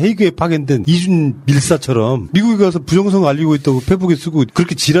지가 헤이그에 파견된 이준 밀사처럼 미국에 가서 부정선거 알리고 있다고 페북에 쓰고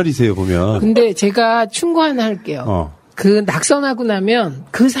그렇게 지랄이세요, 보면. 근데 제가 충고 하나 할게요. 그 낙선하고 나면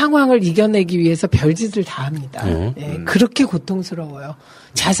그 상황을 이겨내기 위해서 별짓을 다 합니다. 네, 그렇게 고통스러워요.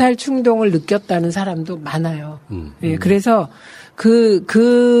 자살 충동을 느꼈다는 사람도 많아요. 네, 그래서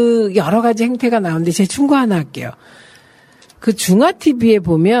그 여러 가지 행태가 나오는데 제 충고 하나 할게요. 그 중화TV에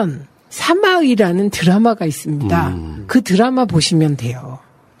보면 사마의라는 드라마가 있습니다. 그 드라마 보시면 돼요.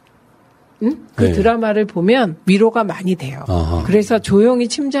 응? 그 네. 드라마를 보면 위로가 많이 돼요. 아하. 그래서 조용히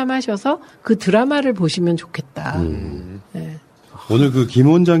침잠하셔서 그 드라마를 보시면 좋겠다. 네. 오늘 그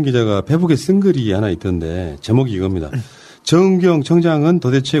김원장 기자가 페북에 쓴 글이 하나 있던데 제목이 이겁니다. 정은경 청장은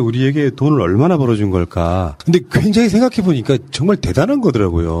도대체 우리에게 돈을 얼마나 벌어준 걸까? 근데 굉장히 생각해 보니까 정말 대단한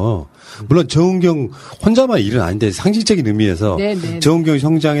거더라고요. 물론 정은경 혼자만 일은 아닌데 상징적인 의미에서 네네. 정은경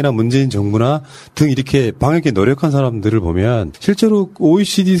청장이나 문재인 정부나 등 이렇게 방역에 노력한 사람들을 보면 실제로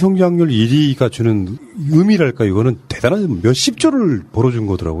OECD 성장률 1위가 주는 의미랄까 이거는 대단한 몇십 조를 벌어준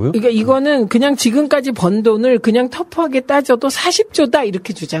거더라고요. 그러니까 이거는 그냥 지금까지 번 돈을 그냥 터프하게 따져도 40조다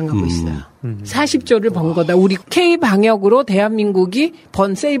이렇게 주장하고 있어요. 40조를 번 거다. 우리 K 방역으로 대한민국이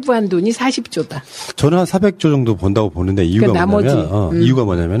세이브한 돈이 40조다. 저는 한 400조 정도 번다고 보는데 이유가 그러니까 뭐냐면 이유가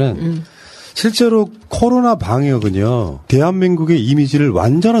뭐냐면은 실제로 코로나 방역은요 대한민국의 이미지를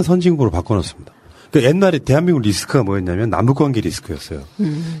완전한 선진국으로 바꿔놨습니다. 그러니까 옛날에 대한민국 리스크가 뭐였냐면 남북관계 리스크였어요.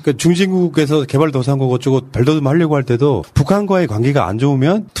 그러니까 중진국에서 개발도상국 어쩌고 발돋움 하려고 할 때도 북한과의 관계가 안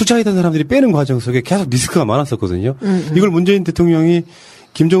좋으면 투자했던 사람들이 빼는 과정 속에 계속 리스크가 많았었거든요. 이걸 문재인 대통령이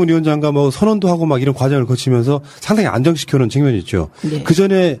김정은 위원장과 뭐 선언도 하고 막 이런 과정을 거치면서 상당히 안정시켜놓은 측면이 있죠. 네. 그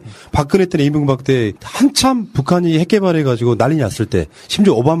전에 박근혜 때나 이명박 때 한참 북한이 핵 개발해가지고 난리 났을 때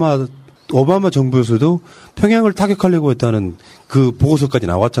심지어 오바마 정부에서도 평양을 타격하려고 했다는 그 보고서까지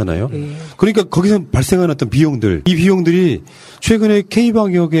나왔잖아요. 네. 그러니까 거기서 발생한 어떤 비용들, 이 비용들이 최근에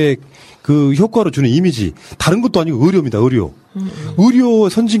K방역의 그 효과로 주는 이미지, 다른 것도 아니고 의료입니다, 의료. 의료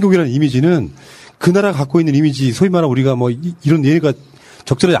선진국이라는 이미지는 그 나라가 갖고 있는 이미지, 소위 말하면 우리가 뭐 이런 예가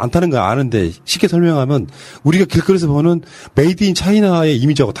적절하지 않다는 거 아는데 쉽게 설명하면 우리가 길거리에서 보는 메이드 인 차이나의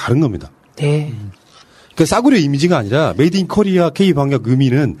이미지하고 다른 겁니다. 네. 그러니까 싸구려 이미지가 아니라 메이드 인 코리아 K방역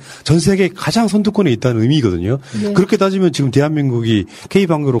의미는 전 세계 가장 선두권에 있다는 의미거든요. 네. 그렇게 따지면 지금 대한민국이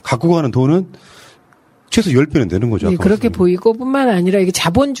K방역으로 갖고 가는 돈은 최소 10배는 되는 거죠. 네, 그렇게 보이고 뿐만 아니라 이게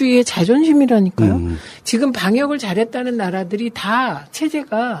자본주의의 자존심이라니까요. 지금 방역을 잘했다는 나라들이 다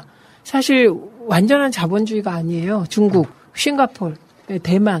체제가 사실 완전한 자본주의가 아니에요. 중국, 싱가포르,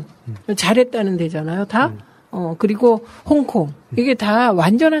 대만 잘했다는 데잖아요. 다. 그리고 홍콩 이게 다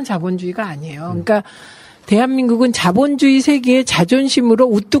완전한 자본주의가 아니에요. 그러니까 대한민국은 자본주의 세계의 자존심으로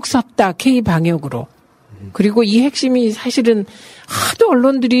우뚝 섰다. K 방역으로. 그리고 이 핵심이 사실은 하도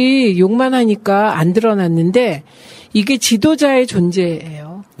언론들이 욕만 하니까 안 드러났는데 이게 지도자의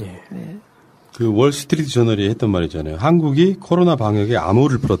존재예요. 네. 그 월스트리트 저널이 했던 말이잖아요. 한국이 코로나 방역에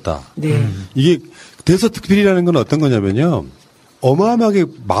암호를 풀었다. 네. 이게 대서특필이라는 건 어떤 거냐면요. 어마어마하게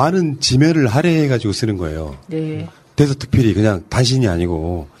많은 지면을 할애해가지고 쓰는 거예요. 네. 대서특필이 그냥 단신이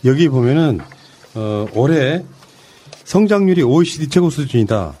아니고 여기 보면은 올해 성장률이 OECD 최고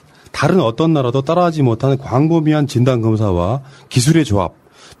수준이다. 다른 어떤 나라도 따라하지 못하는 광범위한 진단검사와 기술의 조합,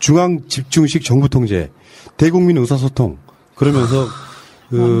 중앙집중식 정부통제, 대국민 의사소통 그러면서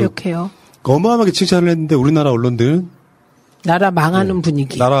완벽해요. 어마어마하게 칭찬을 했는데 우리나라 언론들은 나라 망하는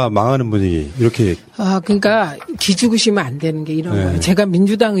분위기. 나라 망하는 분위기 이렇게. 그러니까 기죽으시면 안 되는 게 이런 거예요. 제가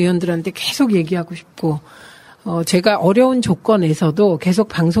민주당 의원들한테 계속 얘기하고 싶고 제가 어려운 조건에서도 계속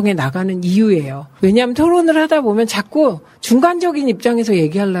방송에 나가는 이유예요. 왜냐하면 토론을 하다 보면 자꾸 중간적인 입장에서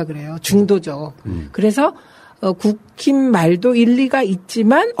얘기하려고 그래요. 중도적. 그래서 국힘 말도 일리가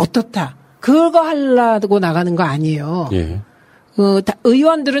있지만 어떻다. 그거 하려고 나가는 거 아니에요. 예.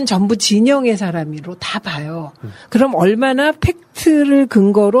 의원들은 전부 진영의 사람으로 다 봐요. 그럼 얼마나 팩트를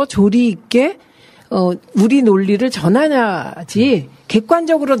근거로 조리 있게 우리 논리를 전하냐지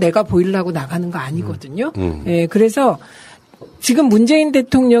객관적으로 내가 보이려고 나가는 거 아니거든요. 예, 그래서 지금 문재인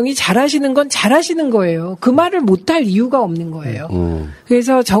대통령이 잘하시는 건 잘하시는 거예요. 그 말을 못할 이유가 없는 거예요.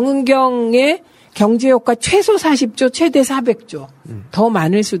 그래서 정은경의 경제효과 최소 40조, 최대 400조. 더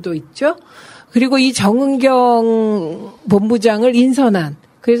많을 수도 있죠. 그리고 이 정은경 본부장을 인선한,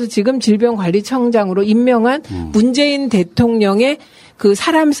 그래서 지금 질병관리청장으로 임명한 문재인 대통령의 그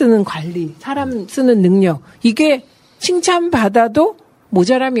사람 쓰는 관리, 사람 쓰는 능력, 이게 칭찬받아도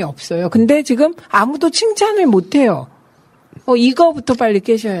모자람이 없어요. 근데 지금 아무도 칭찬을 못해요. 이거부터 빨리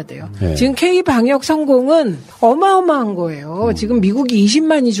깨셔야 돼요. 네. 지금 K방역 성공은 어마어마한 거예요. 지금 미국이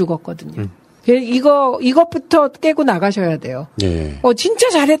 20만이 죽었거든요. 이것부터 깨고 나가셔야 돼요. 네. 진짜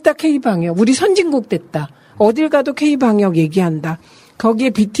잘했다, K방역. 우리 선진국 됐다. 어딜 가도 K방역 얘기한다.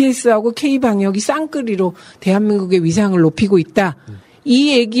 거기에 BTS하고 K방역이 쌍끌이로 대한민국의 위상을 높이고 있다.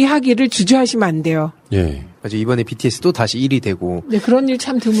 이 얘기하기를 주저하시면 안 돼요. 예. 맞아. 이번에 BTS도 다시 1위 되고. 네, 그런 일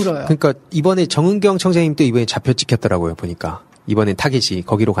참 드물어요. 그러니까 이번에 정은경 청장님도 이번에 잡혀 찍혔더라고요, 보니까. 이번엔 타겟이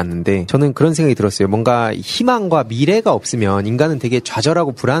거기로 갔는데 저는 그런 생각이 들었어요. 뭔가 희망과 미래가 없으면 인간은 되게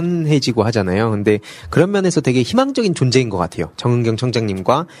좌절하고 불안해지고 하잖아요. 근데 그런 면에서 되게 희망적인 존재인 것 같아요. 정은경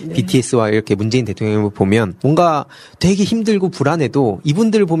청장님과 네. BTS와 이렇게 문재인 대통령을 보면 뭔가 되게 힘들고 불안해도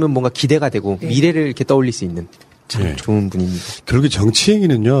이분들을 보면 뭔가 기대가 되고 네. 미래를 이렇게 떠올릴 수 있는 참 네. 좋은 분입니다. 결국에 정치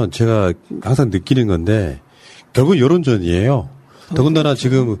행위는요. 제가 항상 느끼는 건데 결국은 여론전이에요. 더군다나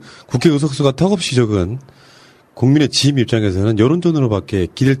지금 국회 의석수가 턱없이 적은 국민의 지임 입장에서는 여론전으로밖에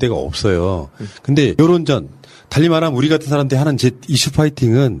기댈 데가 없어요. 근데 여론전, 달리 말하면 우리 같은 사람들이 하는 이슈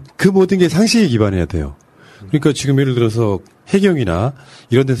파이팅은 그 모든 게 상식에 기반해야 돼요. 그러니까 지금 예를 들어서 해경이나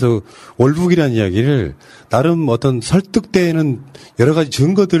이런 데서 월북이라는 이야기를 나름 어떤 설득되는 여러 가지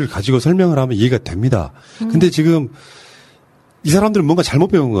증거들을 가지고 설명을 하면 이해가 됩니다. 근데 지금 이 사람들은 뭔가 잘못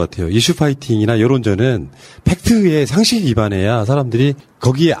배운 것 같아요. 이슈 파이팅이나 여론전은 팩트에 상식에 기반해야 사람들이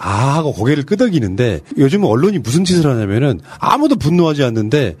거기에 하고 고개를 끄덕이는데 요즘은 언론이 무슨 짓을 하냐면은 아무도 분노하지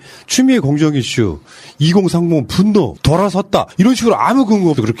않는데 추미애 공정 이슈 2030 분노 돌아섰다 이런 식으로 아무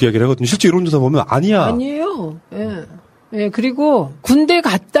근거 없이 그렇게 이야기를 하거든요. 실제 여론조사 보면 아니야. 아니에요. 예. 예, 그리고 군대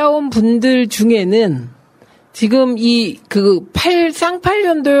갔다 온 분들 중에는 지금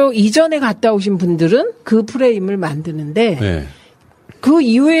쌍팔년도 이전에 갔다 오신 분들은 그 프레임을 만드는데, 네. 그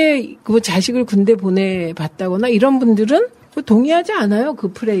이후에 그 자식을 군대 보내봤다거나 이런 분들은 동의하지 않아요.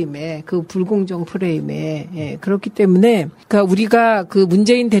 그 프레임에, 그 불공정 프레임에. 예, 그렇기 때문에, 그러니까 우리가 그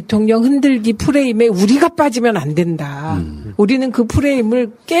문재인 대통령 흔들기 프레임에 우리가 빠지면 안 된다. 우리는 그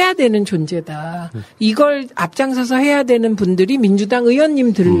프레임을 깨야 되는 존재다. 이걸 앞장서서 해야 되는 분들이 민주당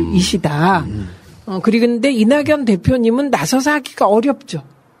의원님들이시다. 그런데 이낙연 대표님은 나서서 하기가 어렵죠.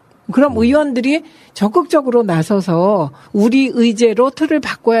 그럼 의원들이 적극적으로 나서서 우리 의제로 틀을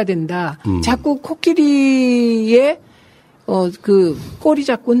바꿔야 된다. 자꾸 코끼리에 그 꼬리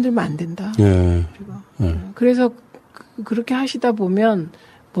잡고 흔들면 안 된다. 예. 그래서 그렇게 하시다 보면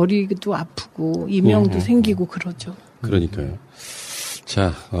머리도 아프고 이명도 생기고 그러죠. 그러니까요.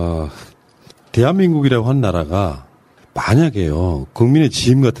 자, 대한민국이라고 한 나라가 만약에요 국민의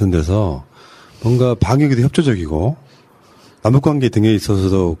지임 같은 데서 뭔가 방역에도 협조적이고 남북관계 등에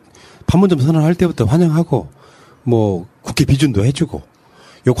있어서도 판문점 선언할 때부터 환영하고 뭐 국회 비준도 해주고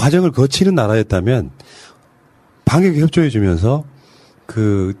이 과정을 거치는 나라였다면 방역에 협조해주면서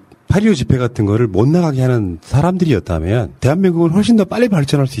그 8.25 집회 같은 거를 못 나가게 하는 사람들이었다면 대한민국은 훨씬 더 빨리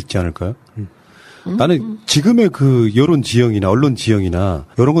발전할 수 있지 않을까요? 나는 지금의 그 여론 지형이나 언론 지형이나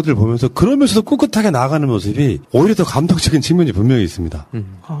이런 것들을 보면서 그러면서도 꿋꿋하게 나아가는 모습이 오히려 더 감동적인 측면이 분명히 있습니다.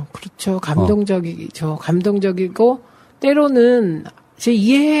 그렇죠. 감동적이죠. 감동적이고 때로는 제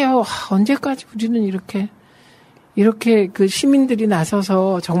이해해요. 언제까지 우리는 이렇게 그 시민들이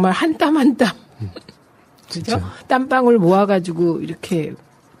나서서 정말 한 땀 한 땀 그죠? 땀방울 모아가지고 이렇게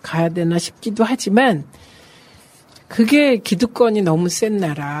가야 되나 싶기도 하지만 그게 기득권이 너무 센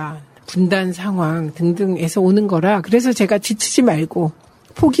나라. 분단 상황 등등에서 오는 거라 그래서 제가 지치지 말고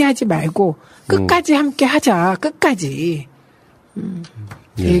포기하지 말고 끝까지 함께 하자. 끝까지.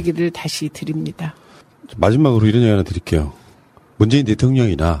 그 얘기를 다시 드립니다. 마지막으로 이런 얘기 하나 드릴게요. 문재인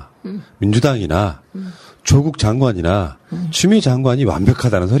대통령이나 민주당이나 조국 장관이나 추미애 장관이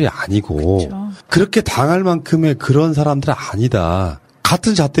완벽하다는 소리 아니고 그렇죠. 그렇게 당할 만큼의 그런 사람들은 아니다.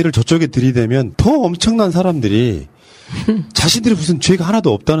 같은 잣대를 저쪽에 들이대면 더 엄청난 사람들이 이 나라를 지킬 수 있는 그 힘을 가지고 있다는 걸 자신들이 무슨 죄가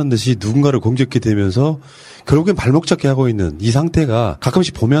하나도 없다는 듯이 누군가를 공격해 대면서 결국엔 발목 잡게 하고 있는 이 상태가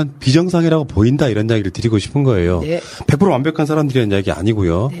가끔씩 보면 비정상이라고 보인다 이런 이야기를 드리고 싶은 거예요. 네. 100% 완벽한 사람들이라는 이야기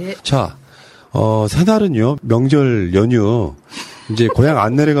아니고요. 네. 자, 새날은요, 명절 연휴, 이제 고향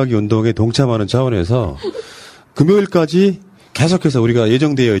안 내려가기 운동에 동참하는 차원에서 금요일까지 계속해서 우리가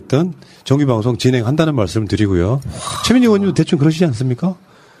예정되어 있던 정규방송 진행한다는 말씀을 드리고요. 최민희 의원님도 대충 그러시지 않습니까?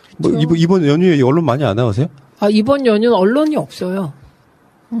 뭐 이번 연휴에 언론 많이 안 나오세요? 이번 연휴는 언론이 없어요.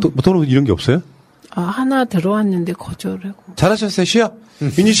 또는 이런 게 없어요? 하나 들어왔는데 거절하고. 잘하셨어요. 쉬어.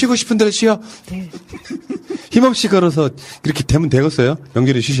 윤희 쉬고 싶은 대로 쉬어. 네. 힘없이 걸어서 이렇게 되면 되겠어요?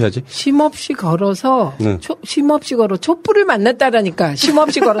 명절에 쉬셔야지. 쉼없이 걸어서 네. 쉼없이 걸어 촛불을 만났다라니까.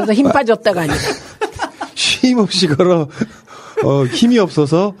 쉼없이 걸어서 힘 빠졌다가 아니라. 쉼없이 걸어 힘이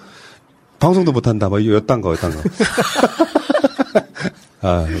없어서 방송도 못한다. 뭐 이딴 거. 참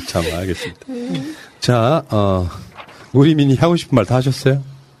알겠습니다. 자, 우리 민이 하고 싶은 말 다 하셨어요?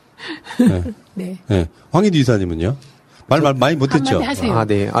 네. 네. 네. 황희두 이사님은요? 말 많이 못했죠? 한마디 하세요.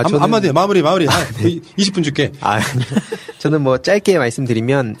 네. 한마디, 마무리. 20분 줄게. 저는 뭐 짧게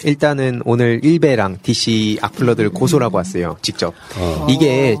말씀드리면 일단은 오늘 일베랑 DC 악플러들 고소라고 왔어요. 직접.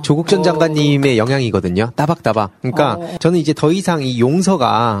 이게 조국 전 장관님의 영향이거든요. 따박따박. 그러니까 저는 이제 더 이상 이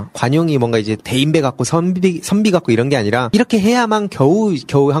용서가 관용이 뭔가 이제 대인배 갖고 선비 갖고 이런 게 아니라 이렇게 해야만 겨우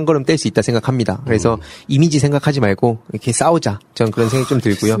한 걸음 뗄 수 있다 생각합니다. 그래서 이미지 생각하지 말고 이렇게 싸우자. 저는 그런 생각이 좀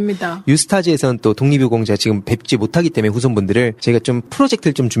들고요. 좋습니다. 유스타즈에서는 또 독립유공자 지금 뵙지 못하기 때문에 후손분들을 저희가 좀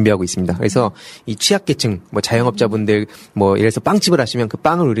프로젝트를 좀 준비하고 있습니다. 그래서 이 취약계층, 뭐 자영업자분들 뭐 이래서 빵집을 하시면 그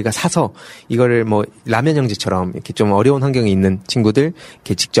빵을 우리가 사서 이거를 뭐 라면 형제처럼 이렇게 좀 어려운 환경에 있는 친구들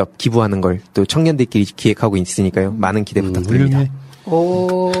이렇게 직접 기부하는 걸 또 청년들끼리 기획하고 있으니까요. 많은 기대 부탁드립니다.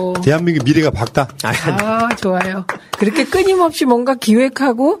 오. 대한민국 미래가 밝다. 좋아요. 그렇게 끊임없이 뭔가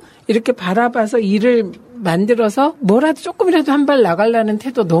기획하고 이렇게 바라봐서 일을 만들어서 뭐라도 조금이라도 한 발 나가려는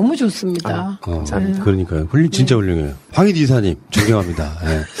태도 너무 좋습니다. 그러니까요. 진짜 훌륭해요. 황희두 이사님 존경합니다.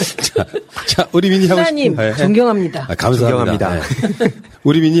 네. 자, 우리 민이 하고 싶은 말. 존경합니다. 감사합니다. 네.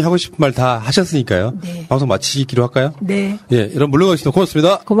 우리 민이 하고 싶은 말 다 하셨으니까요. 네. 방송 마치기로 할까요? 네. 예, 여러분 물러가시죠.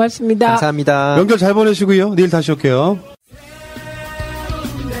 고맙습니다. 고맙습니다. 감사합니다. 명절 잘 보내시고요. 내일 다시 올게요.